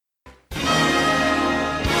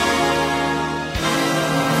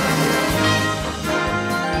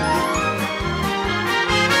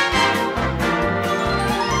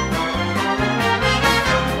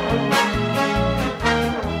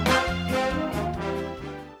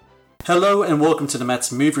Hello and welcome to the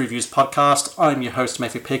Matt's Movie Reviews podcast. I'm your host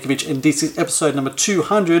Matthew Pekovic and this is episode number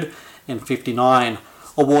 259.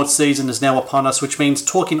 Awards season is now upon us, which means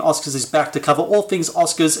Talking Oscars is back to cover all things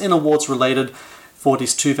Oscars and awards related for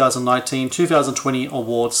this 2019-2020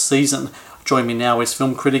 awards season. Joining me now is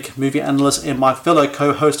film critic, movie analyst and my fellow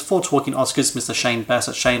co-host for Talking Oscars, Mr. Shane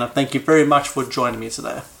Bassett. Shane, thank you very much for joining me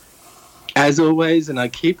today. As always, and I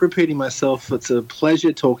keep repeating myself, it's a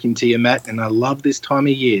pleasure talking to you, Matt, and I love this time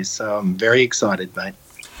of year, so I'm very excited, mate.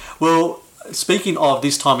 Well, speaking of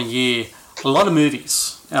this time of year, a lot of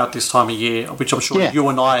movies out this time of year, which I'm sure you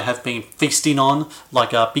and I have been feasting on,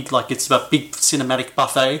 it's a big cinematic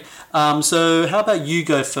buffet. So how about you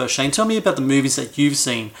go first, Shane? Tell me about the movies that you've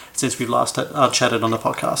seen since we last chatted on the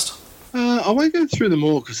podcast. I won't go through them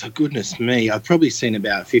all because, goodness me, I've probably seen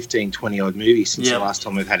about 15, 20 odd movies since the last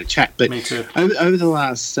time we've had a chat. But me too. Over the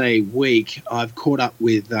last, week, I've caught up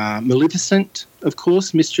with Maleficent, of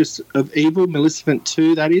course, Mistress of Evil, Maleficent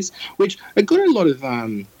 2, that is, which got a lot of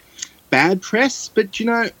bad press. But,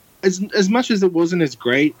 as much as it wasn't as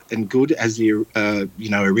great and good as the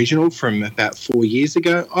original from about 4 years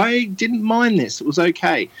ago, I didn't mind this. It was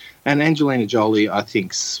okay. And Angelina Jolie, I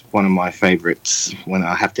think's one of my favourites. When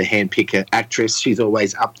I have to handpick an actress, she's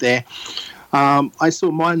always up there. I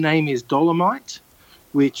saw My Name is Dolomite,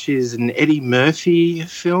 which is an Eddie Murphy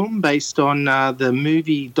film based on the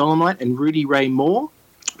movie Dolomite and Rudy Ray Moore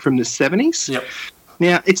from the 70s. Yep.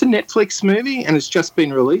 Now, it's a Netflix movie and it's just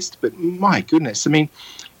been released, but my goodness, I mean,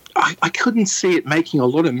 I couldn't see it making a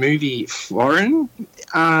lot of movie foreign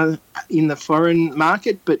in the foreign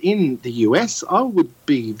market, but in the US, I would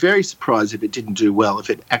be very surprised if it didn't do well, if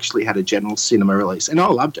it actually had a general cinema release. And I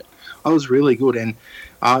loved it. I was really good. And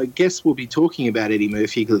I guess we'll be talking about Eddie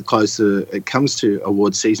Murphy the closer it comes to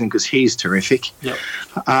award season because he's terrific. Yep.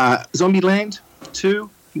 Zombieland 2,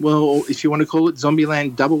 well, if you want to call it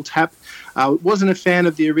Zombieland Double Tap. Wasn't a fan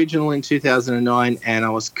of the original in 2009, and I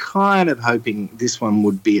was kind of hoping this one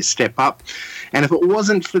would be a step up. And if it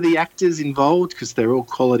wasn't for the actors involved, because they're all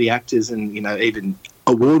quality actors and, even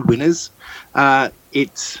award winners,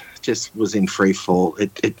 it just was in free fall.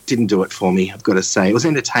 It didn't do it for me, I've got to say. It was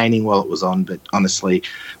entertaining while it was on, but honestly,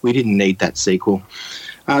 we didn't need that sequel.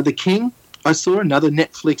 The King, I saw another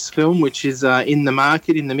Netflix film, which is in the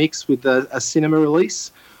market, in the mix with a cinema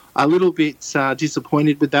release. A little bit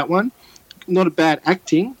disappointed with that one. Not a bad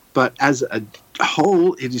acting, but as a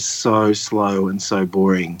whole, it is so slow and so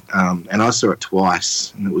boring. And I saw it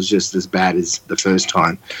twice, and it was just as bad as the first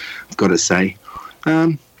time, I've got to say.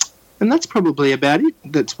 And that's probably about it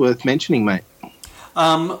that's worth mentioning, mate.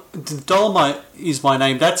 Dolomite is My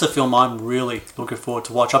Name. That's a film I'm really looking forward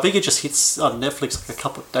to watch. I think it just hits on Netflix a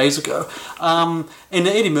couple of days ago. And the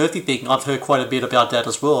Eddie Murphy thing, I've heard quite a bit about that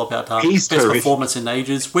as well, about he's best terrific. Performance in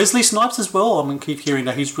ages. Wesley Snipes as well. I keep hearing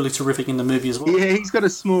that he's really terrific in the movie as well. Yeah, he's got a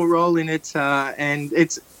small role in it, and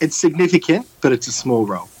it's significant, but it's a small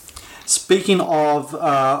role. Speaking of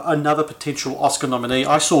another potential Oscar nominee,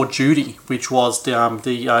 I saw Judy, which was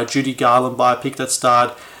the Judy Garland biopic that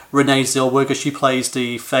starred Renee Zellweger. She plays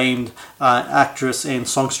the famed actress and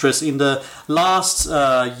songstress in the last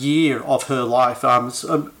year of her life,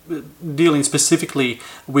 dealing specifically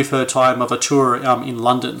with her time of a tour in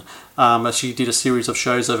London. She did a series of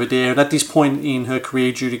shows over there, and at this point in her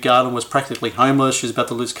career, Judy Garland was practically homeless. She was about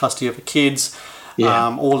to lose custody of her kids.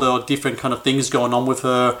 Yeah. All the different kind of things going on with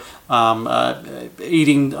her.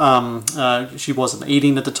 Eating, she wasn't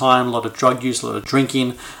eating at the time, a lot of drug use, a lot of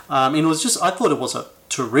drinking. And it was just, I thought it was a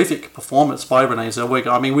terrific performance by Renee Zellweger.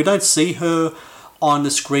 I mean, we don't see her on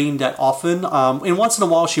the screen that often. And once in a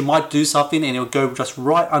while she might do something and it'll go just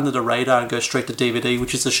right under the radar and go straight to DVD,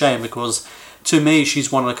 which is a shame because to me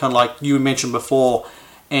she's one of the kind of, like you mentioned before,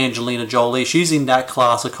 Angelina Jolie. She's in that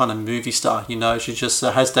class of kind of movie star, She just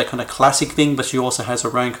has that kind of classic thing, but she also has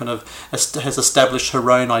her own kind of, has established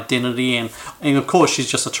her own identity. And of course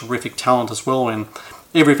she's just a terrific talent as well. And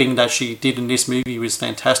everything that she did in this movie was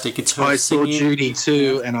fantastic. It's her singing. I saw Judy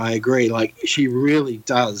too, and I agree. Like, she really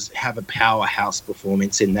does have a powerhouse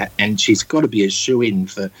performance in that, and she's got to be a shoo-in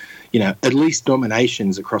for, at least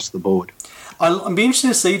nominations across the board. I'm be interested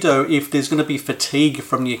to see, though, if there's going to be fatigue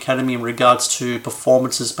from the Academy in regards to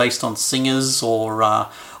performances based on singers or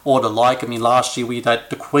the like. I mean, last year we had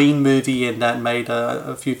the Queen movie, and that made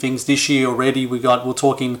a few things. This year already we're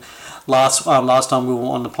talking last time we were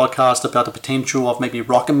on the podcast about the potential of maybe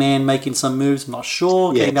Rocket Man making some moves. I'm not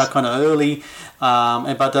sure, getting out kind of early.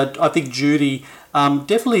 But I think Judy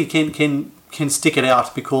definitely can can stick it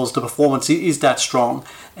out because the performance is that strong.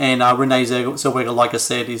 And Renee Zellweger, like I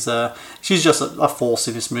said, she's just a force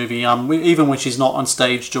in this movie. Even when she's not on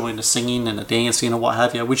stage doing the singing and the dancing and what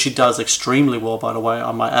have you, which she does extremely well, by the way,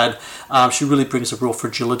 I might add. She really brings a real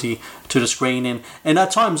fragility to the screen, and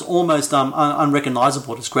at times almost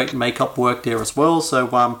unrecognizable. There's great makeup work there as well. So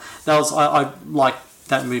I like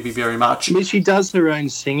that movie very much. I mean, she does her own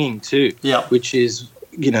singing too. Yeah, which is,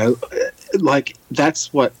 like,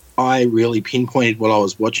 that's what I really pinpointed while I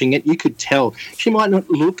was watching it. You could tell she might not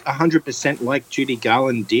look 100% like Judy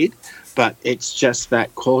Garland did, but it's just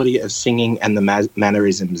that quality of singing and the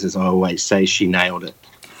mannerisms, as I always say. She nailed it.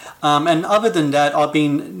 And other than that, I've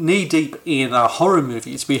been knee-deep in horror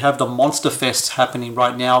movies. We have the Monster Fest happening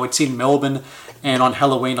right now. It's in Melbourne, and on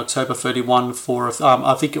Halloween, October 31, for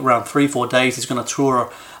I think around 3-4 days, he's going to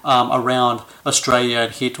tour around Australia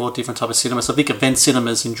and hit all different type of cinemas. I think Event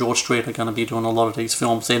Cinemas in George Street are going to be doing a lot of these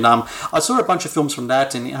films. And I saw a bunch of films from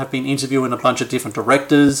that, and have been interviewing a bunch of different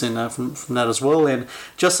directors and from that as well. And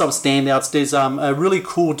just some standouts. There's a really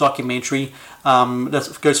cool documentary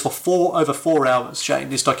that goes for over 4 hours, Shane,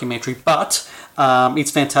 this documentary. But it's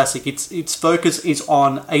fantastic. Its focus is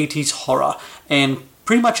on 80s horror, and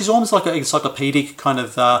pretty much it's almost like an encyclopedic kind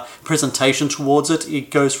of presentation towards it. It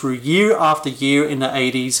goes through year after year in the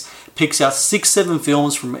 80s, picks out 6-7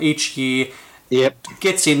 films from each year. Yep.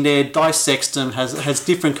 Gets in there, dissects them, has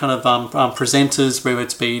different kind of presenters, whether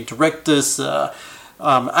it's be directors,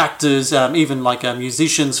 actors, even like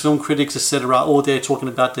musicians, film critics, etc., all there talking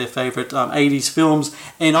about their favourite 80s films.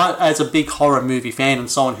 And I, as a big horror movie fan and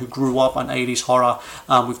someone who grew up on 80s horror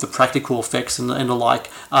with the practical effects and the like,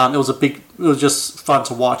 it was just fun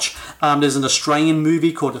to watch. There's an Australian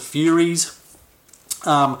movie called The Furies.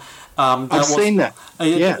 I've seen that.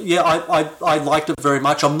 I liked it very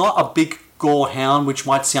much. I'm not a big gore hound, which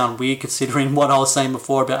might sound weird considering what I was saying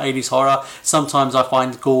before about 80s horror. Sometimes I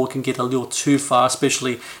find gore can get a little too far,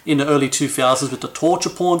 especially in the early 2000s with the torture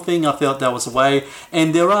porn thing. I felt that was the way.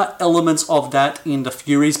 And there are elements of that in The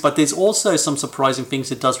Furies, but there's also some surprising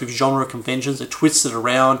things it does with genre conventions. It twists it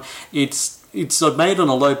around. It's made on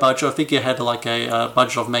a low budget. I think it had like a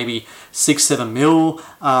budget of maybe 6-7 mil.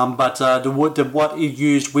 But what it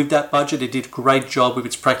used with that budget, it did a great job with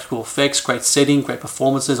its practical effects, great setting, great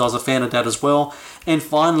performances. I was a fan of that as well. And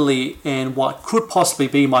finally, and what could possibly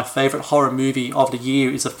be my favourite horror movie of the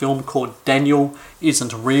year is a film called Daniel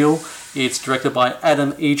Isn't Real. It's directed by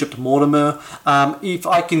Adam Egypt Mortimer. If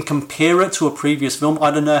I can compare it to a previous film,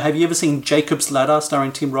 I don't know, have you ever seen Jacob's Ladder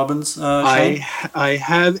starring Tim Robbins? I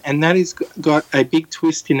have, and that has got a big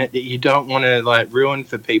twist in it that you don't want to like ruin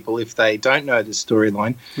for people if they don't know the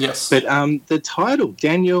storyline. Yes. But the title,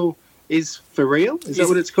 Daniel is for real? Is that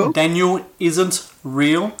what it's called? Daniel Isn't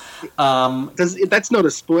Real. That's not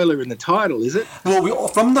a spoiler in the title, is it? Well,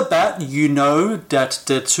 from the bat, you know that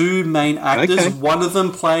the two main actors, one of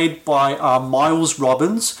them played by Miles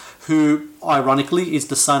Robbins, who ironically is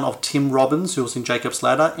the son of Tim Robbins, who was in Jacob's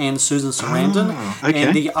Ladder, and Susan Sarandon.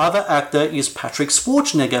 And the other actor is Patrick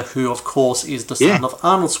Schwarzenegger, who of course is the son of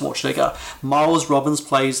Arnold Schwarzenegger. Miles Robbins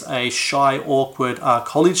plays a shy, awkward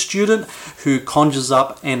college student who conjures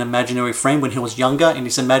up an imaginary friend when he was younger, and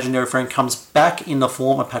this imaginary friend comes back in the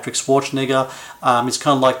form of Patrick Schwarzenegger. It's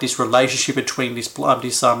kind of like this relationship between this kind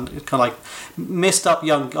of like messed up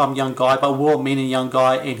young guy, but well-meaning young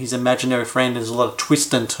guy, and his imaginary friend. There's a lot of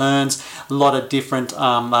twists and turns. A lot of different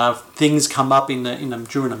things come up during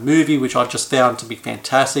the movie, which I just found to be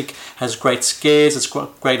fantastic. Has great scares, it's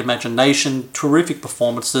got great imagination, terrific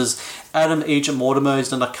performances. Adam Egypt Mortimer has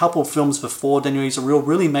done a couple of films before. Daniel Isn't Real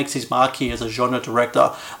really makes his mark here as a genre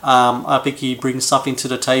director. I think he brings something to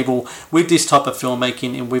the table with this type of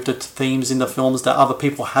filmmaking and with the themes in the films that other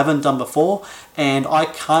people haven't done before. And I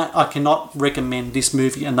cannot recommend this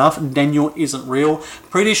movie enough. Daniel Isn't Real.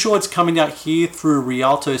 Pretty sure it's coming out here through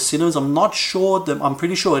Rialto Cinemas. I'm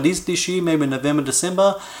pretty sure it is this year, maybe November,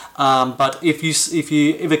 December. But if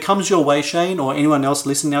it comes your way, Shane, or anyone else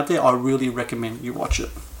listening out there, I really recommend you watch it.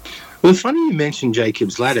 Well, funny you mentioned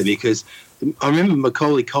Jacob's Ladder because I remember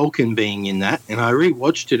Macaulay Culkin being in that, and I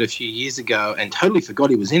rewatched it a few years ago and totally forgot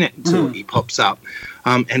he was in it until he pops up.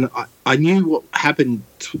 And I knew what happened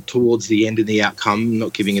towards the end of the outcome,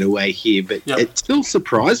 not giving it away here, but it still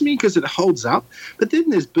surprised me because it holds up. But then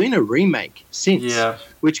there's been a remake since,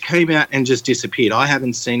 which came out and just disappeared. I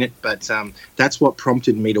haven't seen it, but that's what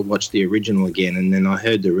prompted me to watch the original again. And then I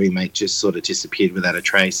heard the remake just sort of disappeared without a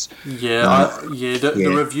trace.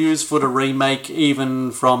 The reviews for the remake, even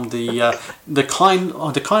from the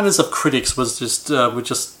kindness of critics, was just were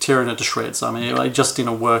just tearing it to shreds. I mean, it just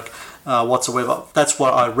didn't work whatsoever. That's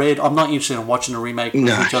what I read. I'm not interested in watching a remake.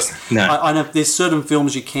 No, I know there's certain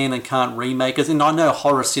films you can and can't remake, and I know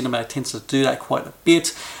horror cinema tends to do that quite a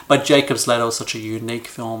bit. But Jacob's Ladder is such a unique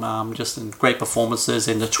film, just in great performances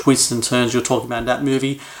and the twists and turns you're talking about in that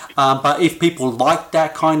movie. But if people like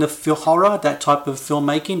that kind of horror, that type of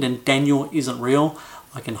filmmaking, then Daniel Isn't Real,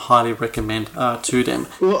 I can highly recommend to them.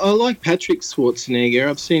 Well, I like Patrick Schwarzenegger.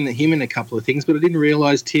 I've seen him in a couple of things, but I didn't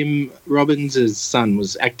realise Tim Robbins' son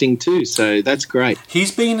was acting too, so that's great.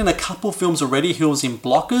 He's been in a couple of films already. He was in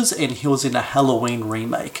Blockers and he was in a Halloween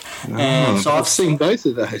remake. And so I've seen both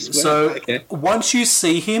of those. So once you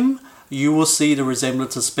see him, you will see the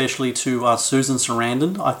resemblance, especially to Susan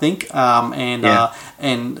Sarandon, I think,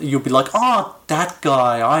 and you'll be like, oh, that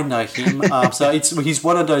guy, I know him. So he's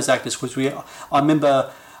one of those actors because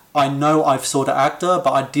I know I've saw the actor,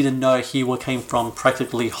 but I didn't know he came from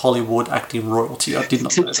practically Hollywood acting royalty. I did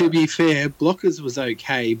not know to be fair, Blockers was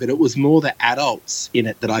okay, but it was more the adults in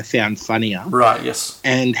it that I found funnier. Right, yes.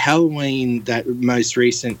 And Halloween, that most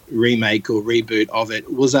recent remake or reboot of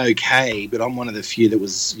it, was okay, but I'm one of the few that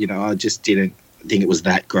was, I just didn't think it was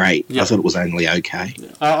that great. Yep. I thought it was only okay. Yeah.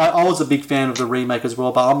 I was a big fan of the remake as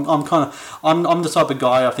well, but I'm the type of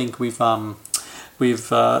guy, I think with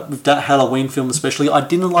that Halloween film especially, I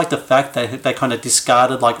didn't like the fact that they kind of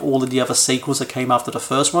discarded like all of the other sequels that came after the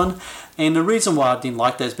first one. And the reason why I didn't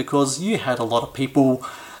like that is because you had a lot of people,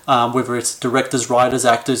 whether it's directors, writers,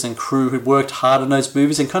 actors and crew who worked hard on those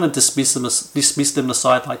movies and kind of dismiss them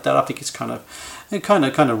aside like that. I think it's kind of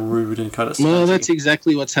rude and kind of sketchy. Well, that's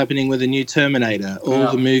exactly what's happening with the new Terminator.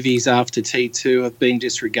 All the movies after T2 have been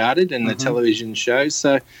disregarded and the television shows,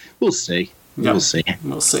 so we'll see. We'll see.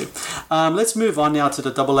 Let's move on now to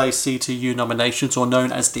the AACTU nominations, or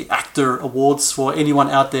known as the Actor Awards. For anyone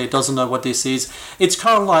out there who doesn't know what this is, it's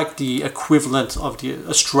kind of like the equivalent of the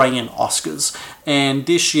Australian Oscars. And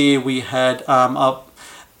this year we had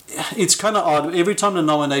it's kind of odd. Every time the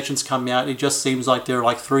nominations come out, it just seems like there are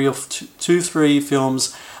like three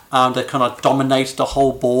films that kind of dominate the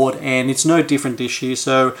whole board, and it's no different this year.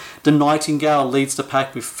 So The Nightingale leads the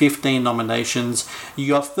pack with 15 nominations. You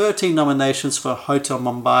got 13 nominations for Hotel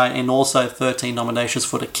Mumbai and also 13 nominations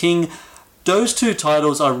for The King. Those two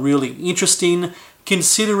titles are really interesting,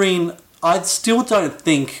 considering I still don't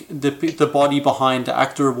think the body behind the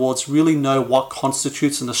Actor Awards really know what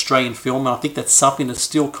constitutes an Australian film, and I think that's something that's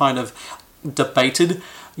still kind of debated.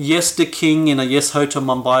 Yes, The King and yes, Hotel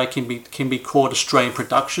Mumbai can be called Australian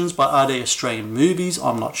productions, but are they Australian movies?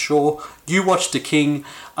 I'm not sure. You watched The King.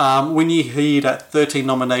 When you hear that 13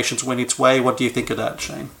 nominations went its way, what do you think of that,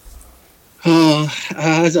 Shane?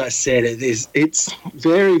 As I said, it's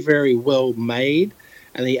very, very well made,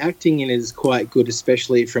 and the acting in it is quite good,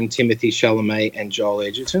 especially from Timothée Chalamet and Joel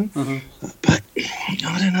Edgerton. Mm-hmm. But I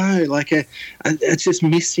don't know, it's just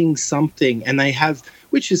missing something, and they have,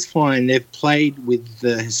 which is fine. They've played with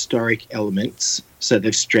the historic elements, so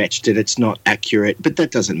they've stretched it. It's not accurate, but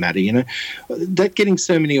that doesn't matter, That getting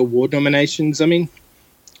so many award nominations, I mean,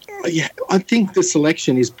 yeah, I think the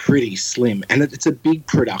selection is pretty slim, and it's a big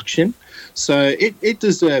production. So it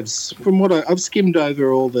deserves, from what I've skimmed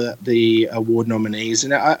over all the award nominees,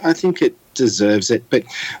 and I think it deserves it. But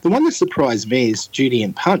the one that surprised me is Judy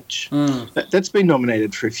and Punch. That's been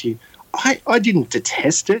nominated for a few. I didn't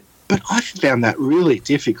detest it, but I found that really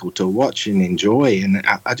difficult to watch and enjoy, and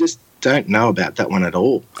I just don't know about that one at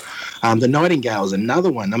all. The Nightingale is another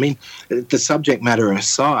one. I mean, the subject matter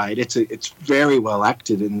aside, it's very well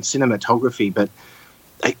acted in cinematography, but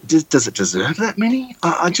does it deserve that many?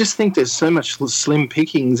 I just think there's so much slim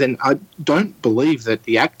pickings, and I don't believe that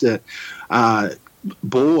the actor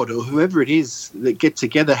board or whoever it is that get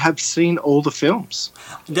together have seen all the films.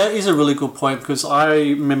 That is a really good point, because I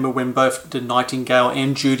remember when both The Nightingale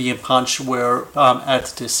and Judy and Punch were at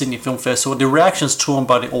the Sydney Film Festival, the reactions to them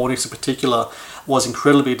by the audience in particular was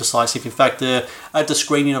incredibly decisive. In fact, at the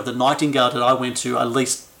screening of The Nightingale that I went to, at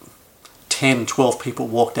least 10, 12 people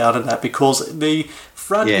walked out of that, because the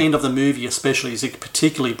front end of the movie especially is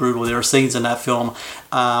particularly brutal. There are scenes in that film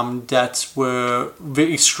that were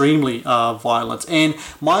extremely violent. And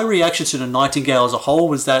my reaction to The Nightingale as a whole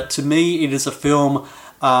was that, to me, it is a film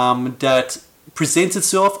that presents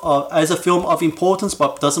itself as a film of importance,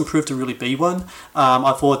 but doesn't prove to really be one.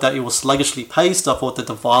 I thought that it was sluggishly paced. I thought that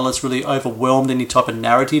the violence really overwhelmed any type of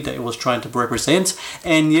narrative that it was trying to represent.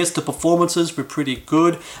 And yes, the performances were pretty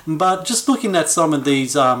good, but just looking at some of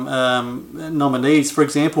these nominees, for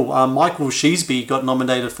example, Michael Sheasby got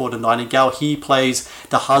nominated for The Nightingale. He plays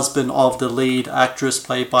the husband of the lead actress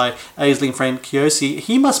played by Aislinn Franciosi.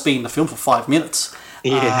 He must be in the film for 5 minutes.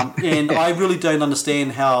 Yeah. And I really don't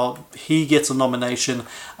understand how he gets a nomination.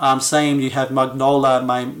 Same, you have Magnola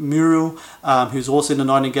Maimuru, who's also in The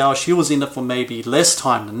Nightingale. She was in it for maybe less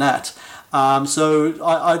time than that. So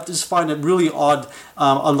I just find it really odd,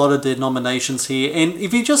 a lot of the nominations here. And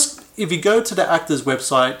if you go to the actors'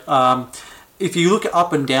 website, if you look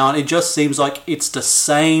up and down, it just seems like it's the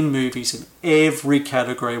same movies in every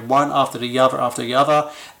category, one after the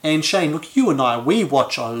other. And Shane, look, you and I, we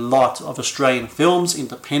watch a lot of Australian films,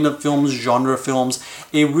 independent films, genre films.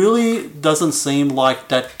 It really doesn't seem like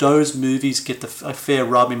that those movies get a fair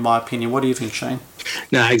rub, in my opinion. What do you think, Shane?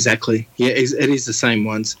 No, exactly. Yeah, it is the same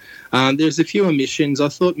ones. There's a few omissions. I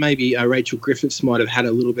thought maybe Rachel Griffiths might have had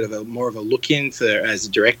a little bit of more of a look in as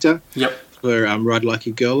a director. Yep. For Ride Like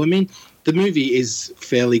a Girl. I mean, the movie is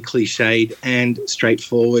fairly cliched and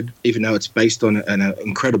straightforward, even though it's based on an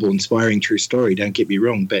incredible, inspiring, true story. Don't get me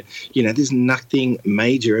wrong, but there's nothing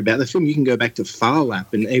major about the film. You can go back to Phar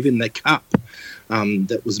Lap and even The Cup,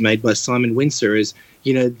 that was made by Simon Windsor, as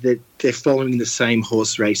that they're following the same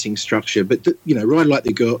horse racing structure. But Ride Like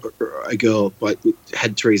a Girl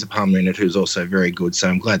had Teresa Palmer in it, who's also very good. So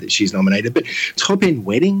I'm glad that she's nominated. But Top End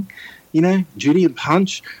Wedding, Judy and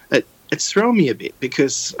Punch. It's thrown me a bit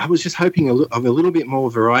because I was just hoping of a little bit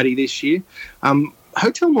more variety this year.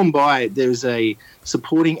 Hotel Mumbai, there's a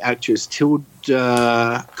supporting actress, Tilda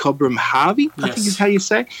Cobram Harvey, I think is how you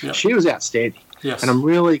say. Yep. She was outstanding. Yes. And I'm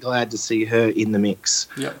really glad to see her in the mix.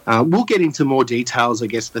 Yep. We'll get into more details, I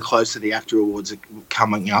guess, the closer the AFTRA Awards are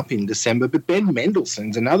coming up in December. But Ben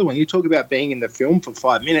Mendelsohn's another one. You talk about being in the film for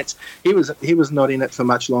 5 minutes. He was not in it for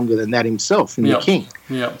much longer than that himself in The King.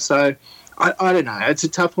 Yeah. So I don't know. It's a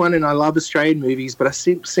tough one, and I love Australian movies, but I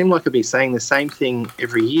seem like I'd be saying the same thing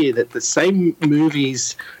every year, that the same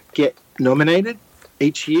movies get nominated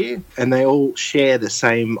each year, and they all share the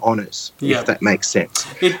same honours, if that makes sense.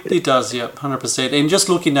 It does, 100%. And just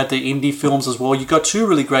looking at the indie films as well, you've got two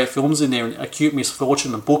really great films in there, Acute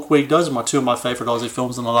Misfortune and Book Week. Those are two of my favourite Aussie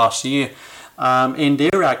films in the last year. And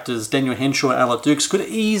their actors, Daniel Henshaw and Ella Dukes, could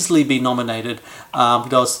easily be nominated. They were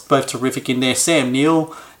both terrific in there. Sam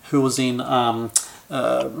Neill, who was in Ride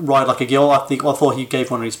Like a Girl, I thought he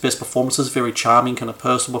gave one of his best performances, very charming, kind of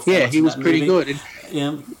personal performance. Yeah, he was pretty good.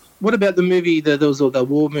 What about the movie, there was the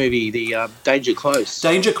war movie, the Danger Close?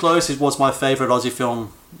 Danger Close was my favourite Aussie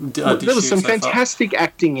film. There was some fantastic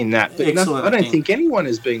acting in that, but I don't think anyone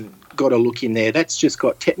has got a look in there. That's just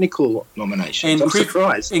got technical nominations. I'm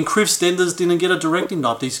surprised. And Kriv Stenders didn't get a directing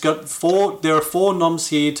nod. He's got there are 4 noms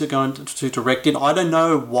here to go into directing. I don't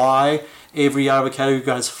know why every other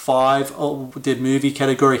category has 5. The movie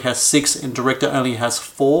category has 6 and director only has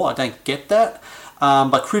 4. I don't get that.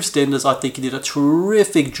 But Kriv Stenders, I think he did a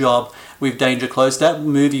terrific job with Danger Close. That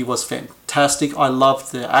movie was fantastic. I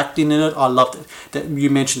loved the acting in it. I loved it. That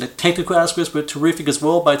you mentioned the technical aspects were terrific as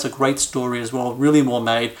well, but it's a great story as well. Really well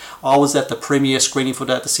made. I was at the premiere screening for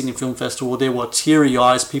that at the Sydney Film Festival. There were teary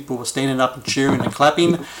eyes. People were standing up and cheering and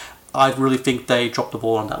clapping. I really think they dropped the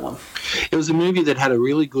ball on that one. It was a movie that had a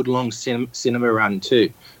really good long cinema run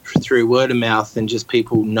too, through word of mouth and just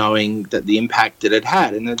people knowing that the impact that it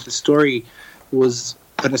had, and that the story was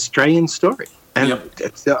an Australian story. And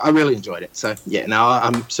I really enjoyed it. So,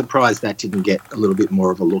 I'm surprised that didn't get a little bit more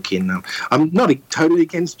of a look in. I'm not totally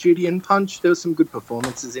against Judy and Punch. There were some good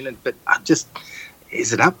performances in it, but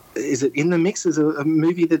is it up? Is it in the mix as a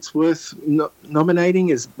movie that's worth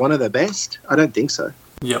nominating as one of the best? I don't think so.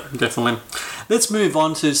 Yep, definitely. Let's move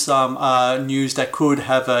on to some news that could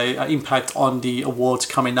have an impact on the awards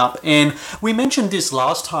coming up. And we mentioned this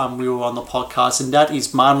last time we were on the podcast, and that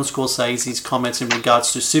is Martin Scorsese's comments in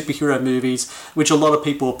regards to superhero movies, which a lot of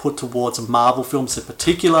people will put towards Marvel films in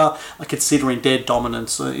particular, considering their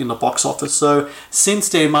dominance in the box office. So since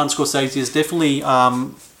then, Martin Scorsese has definitely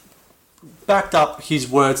backed up his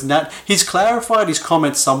words, and that he's clarified his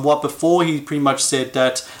comments somewhat. Before, he pretty much said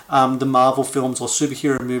that the Marvel films or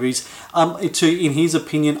superhero movies, in his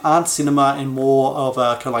opinion, aren't cinema and more of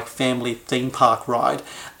a kind of like family theme park ride.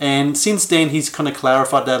 And since then, he's kind of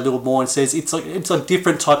clarified that a little more and says it's a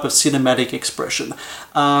different type of cinematic expression.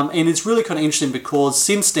 And it's really kind of interesting because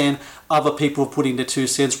since then, other people have put in their 2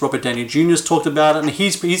 cents. Robert Downey Jr. has talked about it, and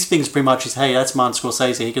his thing's pretty much is, hey, that's Martin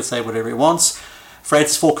Scorsese. He can say whatever he wants.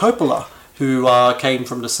 Francis Ford Coppola, who came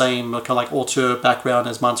from the same kind of like auteur background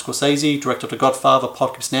as Martin Scorsese, director of The Godfather,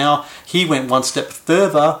 Apocalypse Now. He went one step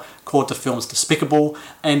further, called the films despicable.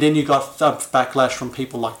 And then you got backlash from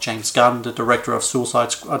people like James Gunn, the director of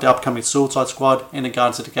the upcoming Suicide Squad and the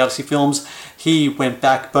Guardians of the Galaxy films. He went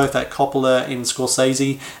back both at Coppola and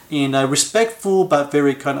Scorsese in a respectful but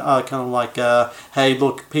very kind of like, hey,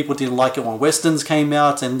 look, people didn't like it when Westerns came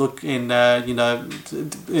out, and look, in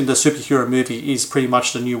the superhero movie is pretty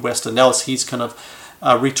much the new Western. That was his kind of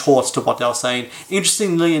retorts to what they were saying.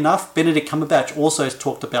 Interestingly enough, Benedict Cumberbatch also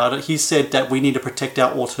talked about it. He said that we need to protect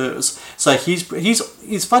our auteurs. So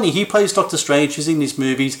he's funny. He plays Doctor Strange. He's in these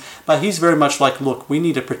movies, but he's very much like, look, we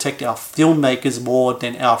need to protect our filmmakers more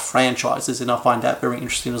than our franchises, and I find that very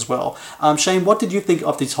interesting as well. Shane, what did you think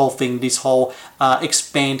of this whole thing? This whole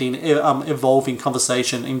expanding, evolving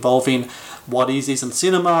conversation involving what is in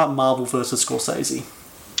cinema, Marvel versus Scorsese?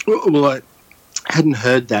 Well, I hadn't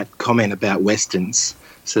heard that comment about Westerns,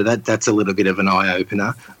 so that's a little bit of an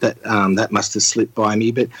eye-opener. That must have slipped by me.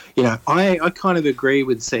 But, I kind of agree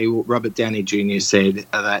with, say, what Robert Downey Jr. said,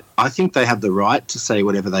 that I think they have the right to say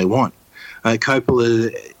whatever they want.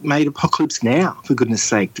 Coppola made Apocalypse Now, for goodness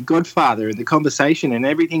sake, The Godfather, and The Conversation, and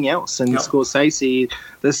everything else, and Scorsese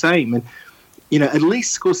the same. And, at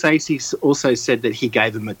least Scorsese also said that he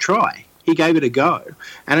gave him a try. He gave it a go.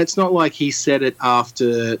 And it's not like he said it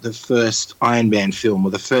after the first Iron Man film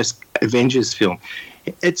or the first Avengers film.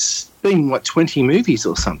 It's been, 20 movies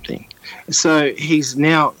or something. So he's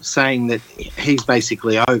now saying that he's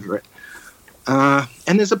basically over it.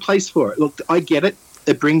 And there's a place for it. Look, I get it.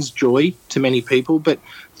 It brings joy to many people, but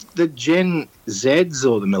the Gen Zs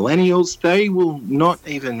or the millennials, they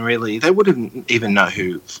wouldn't even know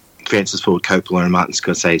who Francis Ford Coppola and Martin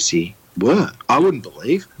Scorsese were. I wouldn't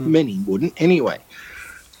believe. Many wouldn't anyway.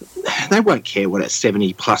 They won't care what a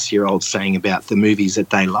 70-plus-year-old's saying about the movies that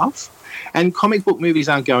they love. And comic book movies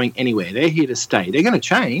aren't going anywhere. They're here to stay. They're going to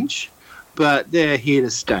change, but they're here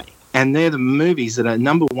to stay. And they're the movies that are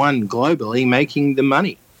number one globally, making the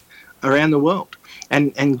money around the world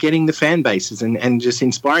and getting the fan bases and just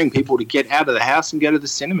inspiring people to get out of the house and go to the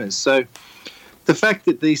cinemas. So the fact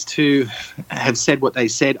that these two have said what they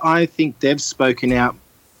said, I think they've spoken out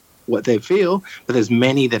what they feel, but there's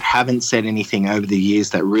many that haven't said anything over the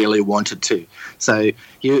years that really wanted to. So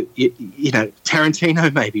you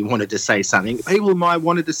Tarantino maybe wanted to say something. People might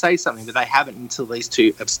wanted to say something, but they haven't until these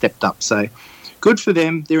two have stepped up. So good for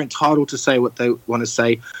them. They're entitled to say what they want to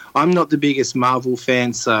say. I'm not the biggest Marvel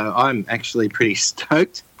fan, so I'm actually pretty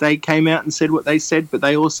stoked they came out and said what they said, but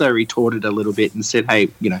they also retorted a little bit and said, hey,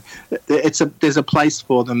 there's a place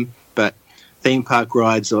for them, but theme park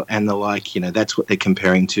rides and the like, that's what they're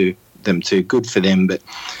comparing them to. Good for them. But,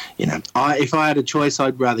 if I had a choice,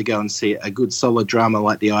 I'd rather go and see a good solid drama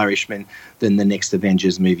like The Irishman than the next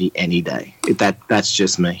Avengers movie any day. That's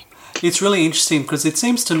just me. It's really interesting because it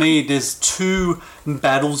seems to me there's two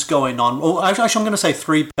battles going on. Or actually, I'm going to say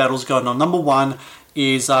three battles going on. Number one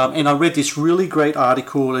is, and I read this really great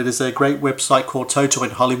article. It is a great website called Toto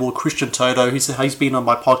in Hollywood. Christian Toto, he's been on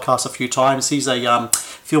my podcast a few times. He's a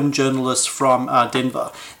film journalist from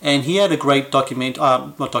Denver, and he had a great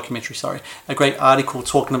a great article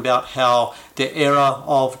talking about how the era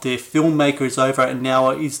of the filmmaker is over, and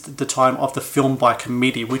now is the time of the film by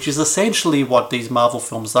committee, which is essentially what these Marvel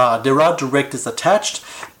films are. There are directors attached,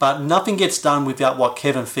 but nothing gets done without what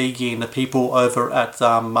Kevin Feige and the people over at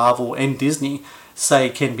Marvel and Disney say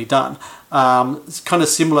can be done. It's kind of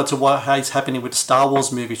similar to how it's happening with the Star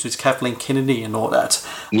Wars movies with Kathleen Kennedy and all that.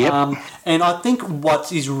 Yep. And I think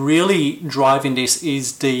what is really driving this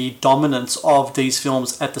is the dominance of these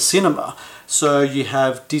films at the cinema. So you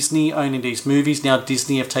have Disney owning these movies. Now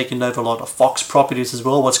Disney have taken over a lot of Fox properties as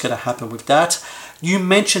well. What's going to happen with that? You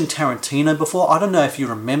mentioned Tarantino before. I don't know if you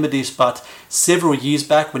remember this, but several years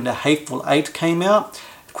back when The Hateful Eight came out,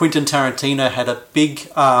 Quentin Tarantino had a big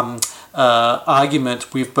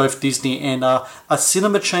argument with both Disney and a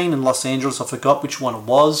cinema chain in Los Angeles. I forgot which one it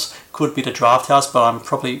was. Could be the Draft House, but I'm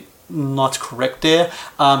probably not correct there.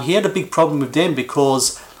 He had a big problem with them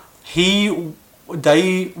because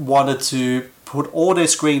they wanted to put all their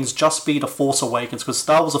screens just be The Force Awakens, because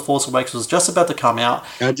Star Wars The Force Awakens was just about to come out.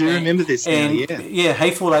 I do remember this now, yeah,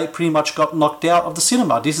 Hateful Eight pretty much got knocked out of the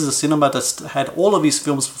cinema. This is a cinema that had all of his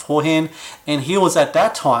films beforehand, and he was at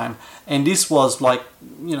that time, and this was like,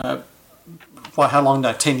 for how long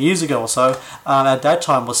now, 10 years ago or so, at that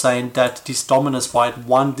time was saying that this dominance by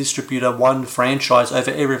one distributor, one franchise over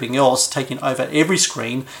everything else, taking over every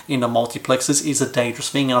screen in the multiplexes is a dangerous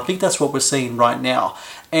thing. And I think that's what we're seeing right now.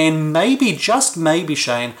 And maybe, just maybe,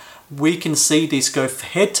 Shane, we can see this go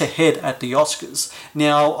head to head at the Oscars.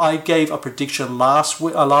 Now, I gave a prediction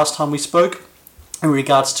last time we spoke in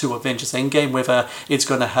regards to Avengers Endgame, whether it's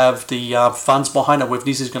going to have the funds behind it, whether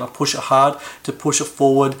Disney's going to push it hard to push it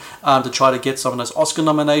forward to try to get some of those Oscar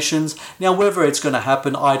nominations. Now, whether it's going to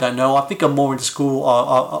happen, I don't know. I think I'm more into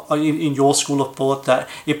in your school of thought that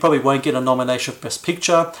it probably won't get a nomination for Best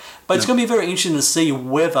Picture. But it's going to be very interesting to see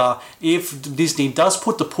whether, if Disney does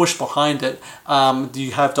put the push behind it, do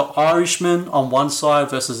you have the Irishman on one side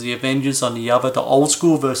versus the Avengers on the other, the old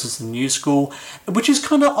school versus the new school, which is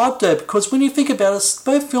kind of odd there, because when you think about it,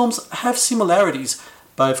 both films have similarities.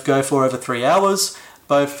 Both go for over 3 hours.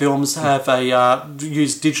 Both films have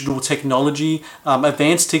use digital technology,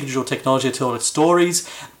 advanced digital technology to tell its stories.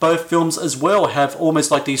 Both films as well have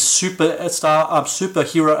almost like these superhero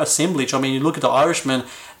assemblage. I mean, you look at The Irishman,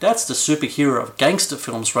 that's the superhero of gangster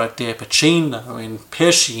films right there. Pacino and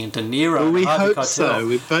Pesci and De Niro. Well, we Harvey hope Keitel.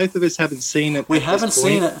 So. Both of us haven't seen it. We haven't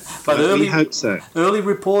seen it, but we hope so. Early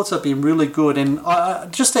reports have been really good. And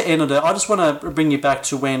just to end of it, I just want to bring you back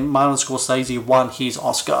to when Martin Scorsese won his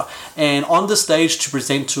Oscar. And on the stage to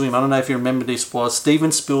present to him, I don't know if you remember this, was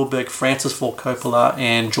Steven Spielberg, Francis Ford Coppola,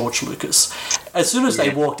 and George Lucas. As soon as they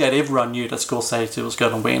walked out, everyone knew that Scorsese was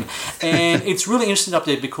going to win. And it's really interesting up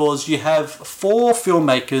there because you have 4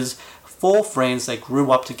 filmmakers, 4 friends that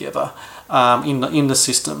grew up together in the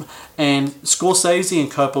system. And Scorsese and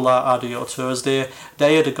Coppola are the auteurs there.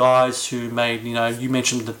 They are the guys who made, you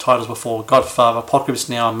mentioned the titles before, Godfather, Apocalypse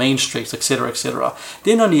Now, Mean Streets, etc., etc.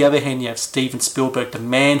 Then on the other hand, you have Steven Spielberg, the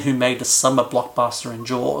man who made the summer blockbuster in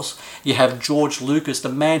Jaws. You have George Lucas, the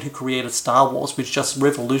man who created Star Wars, which just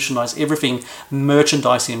revolutionized everything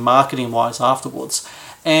merchandising and marketing-wise afterwards.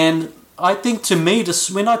 And I think, to me,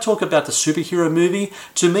 when I talk about the superhero movie,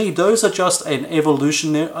 to me, those are just an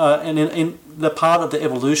evolution, in the part of the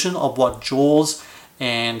evolution of what Jaws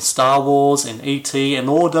and Star Wars and E.T. and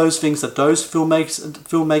all those things that those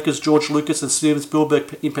filmmakers, George Lucas and Steven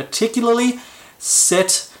Spielberg in particularly,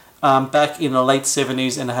 set back in the late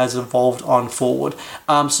 70s and has evolved on forward.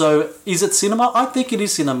 So is it cinema? I think it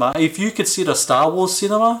is cinema. If you consider Star Wars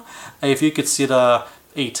cinema, if you consider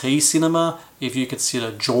E.T. cinema, if you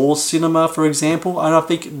consider Jaws cinema, for example, and I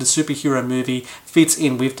think the superhero movie fits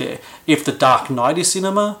in with there. If The Dark Knight is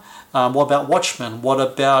cinema, what about Watchmen? What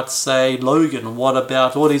about, say, Logan? What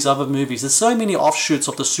about all these other movies? There's so many offshoots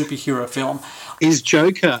of the superhero film. Is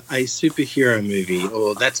Joker a superhero movie,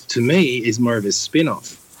 or that, to me, is more of a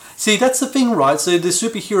spin-off? See, that's the thing, right? So the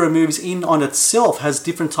superhero movies in on itself has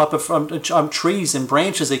different type of trees and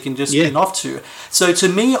branches they can just spin off to. So to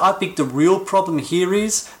me, I think the real problem here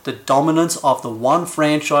is the dominance of the one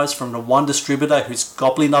franchise from the one distributor who's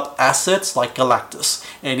gobbling up assets like Galactus,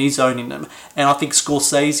 and he's owning them. And I think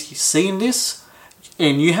Scorsese's seen this,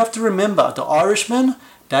 and you have to remember, The Irishman,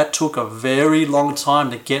 that took a very long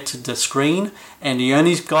time to get to the screen, and the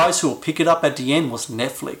only guys who will pick it up at the end was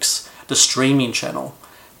Netflix, the streaming channel.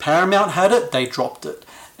 Paramount had it, they dropped it.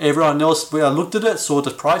 Everyone else looked at it, saw the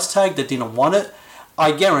price tag, they didn't want it.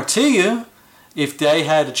 I guarantee you, if they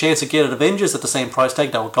had a chance to get an Avengers at the same price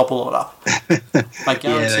tag, they would gobble it up. I guarantee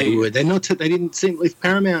yeah, they would. They didn't seem, if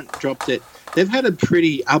Paramount dropped it, they've had a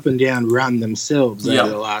pretty up and down run themselves over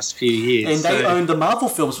the last few years. And they owned the Marvel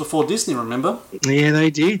films before Disney, remember? Yeah, they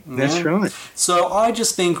did. That's right. So I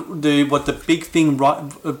just think the big thing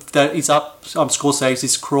that is up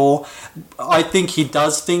Scorsese's crawl, I think he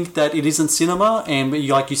does think that it isn't cinema, and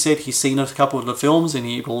like you said, he's seen a couple of the films and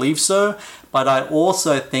he believes so. But I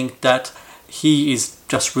also think that he is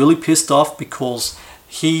just really pissed off because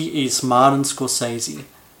he is Martin Scorsese.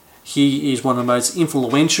 He is one of the most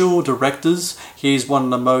influential directors. He is one of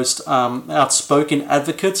the most outspoken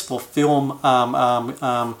advocates for film,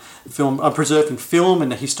 preserving film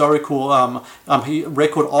and the historical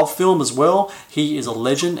record of film as well. He is a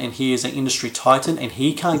legend and he is an industry titan, and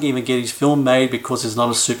he can't even get his film made because it's not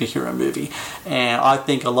a superhero movie. And I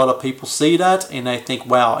think a lot of people see that and they think,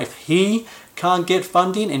 wow, if he can't get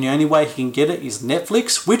funding and the only way he can get it is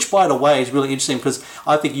Netflix, which, by the way, is really interesting because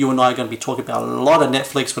I think you and I are going to be talking about a lot of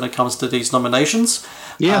Netflix when it comes to these nominations.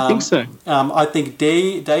 Yeah, I think so. I think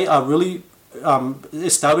they are really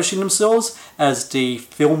establishing themselves as the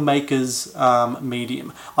filmmakers'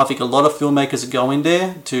 medium. I think a lot of filmmakers are going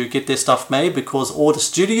there to get their stuff made because all the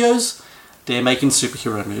studios, they're making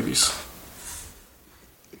superhero movies.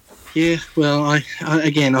 Yeah, well,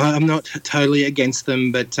 I'm not totally against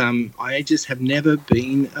them, but I just have never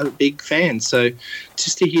been a big fan. So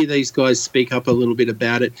just to hear these guys speak up a little bit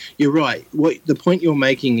about it, you're right. The point you're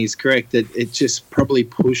making is correct, that it just probably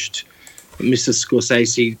pushed Mr.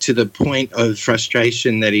 Scorsese to the point of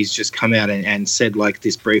frustration that he's just come out and said like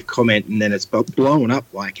this brief comment, and then it's blown up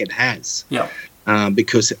like it has. Yeah.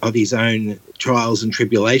 because of his own trials and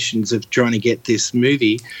tribulations of trying to get this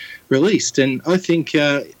movie released. And I think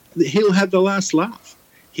he'll have the last laugh.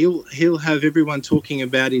 He'll have everyone talking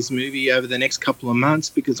about his movie over the next couple of months,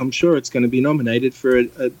 because I'm sure it's going to be nominated for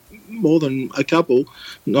more than a couple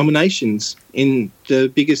nominations in the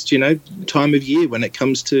biggest, time of year when it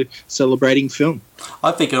comes to celebrating film.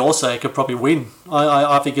 I think it could probably win.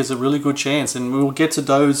 I think there's a really good chance, and we'll get to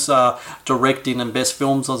those directing and best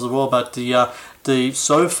films as well. But the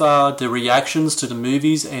so far the reactions to the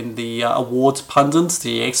movies and the awards pundits,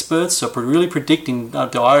 the experts, are really predicting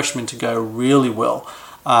The Irishman to go really well.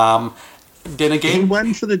 Then again, he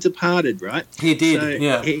won for The Departed, right? He did, so,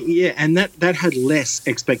 yeah, and that had less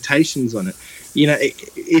expectations on it.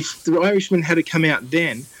 If The Irishman had to come out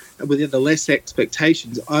then with the less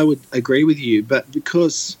expectations, I would agree with you. But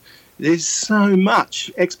because there's so much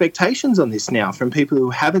expectations on this now from people who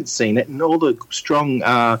haven't seen it, and all the strong,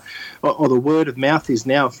 or the word of mouth is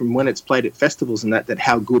now from when it's played at festivals and that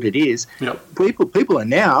how good it is. Yep. People are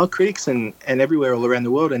now, critics and everywhere all around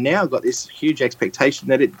the world, are now got this huge expectation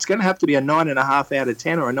that it's going to have to be a 9.5 out of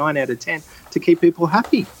 10 or a 9 out of 10 to keep people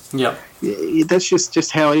happy. Yeah, that's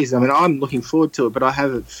just how it is. I mean, I'm looking forward to it, but I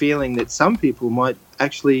have a feeling that some people might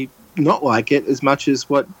actually not like it as much as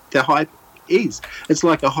what the hype is. It's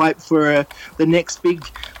like a hype for the next big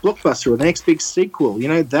blockbuster or the next big sequel.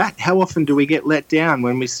 How often do we get let down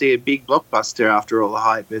when we see a big blockbuster after all the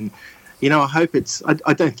hype? And I hope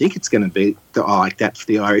I don't think it's going to be like that for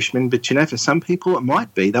The Irishman, but for some people it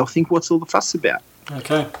might be. They'll think, what's all the fuss about?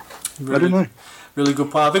 Okay, I don't know. Really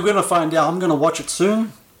good part. I think we're going to find out. I'm going to watch it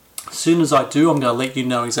soon. As soon as I do, I'm going to let you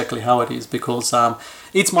know exactly how it is, because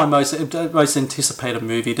it's my most anticipated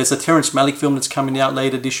movie. There's a Terrence Malick film that's coming out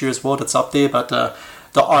later this year as well that's up there, but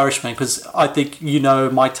The Irishman, because I think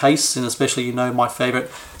my tastes, and especially my favourite.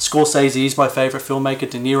 Scorsese is my favourite filmmaker,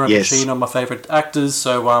 De Niro and Pacino are my favourite actors,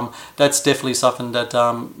 so that's definitely something that,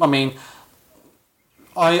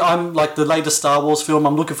 I'm like the latest Star Wars film,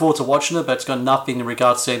 I'm looking forward to watching it, but it's got nothing in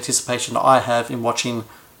regards to anticipation that I have in watching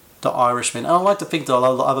The Irishman. And I like to think that a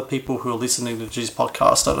lot of the other people who are listening to this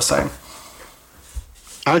podcast are the same.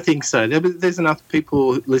 I think so. There's enough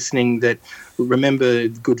people listening that remember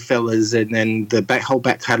Goodfellas and then the whole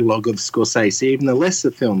back catalogue of Scorsese, even the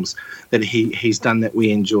lesser films that he's done that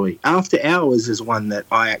we enjoy. After Hours is one that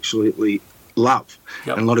I actually love,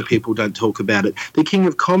 and a lot of people don't talk about it. The King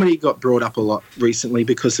of Comedy got brought up a lot recently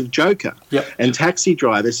because of Joker and Taxi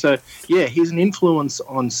Driver. So, he's an influence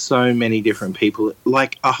on so many different people,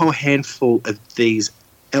 like a whole handful of these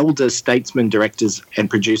elder statesmen, directors and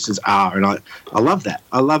producers are, and I love that.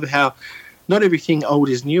 I love how not everything old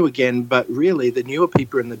is new again, but really the newer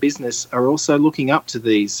people in the business are also looking up to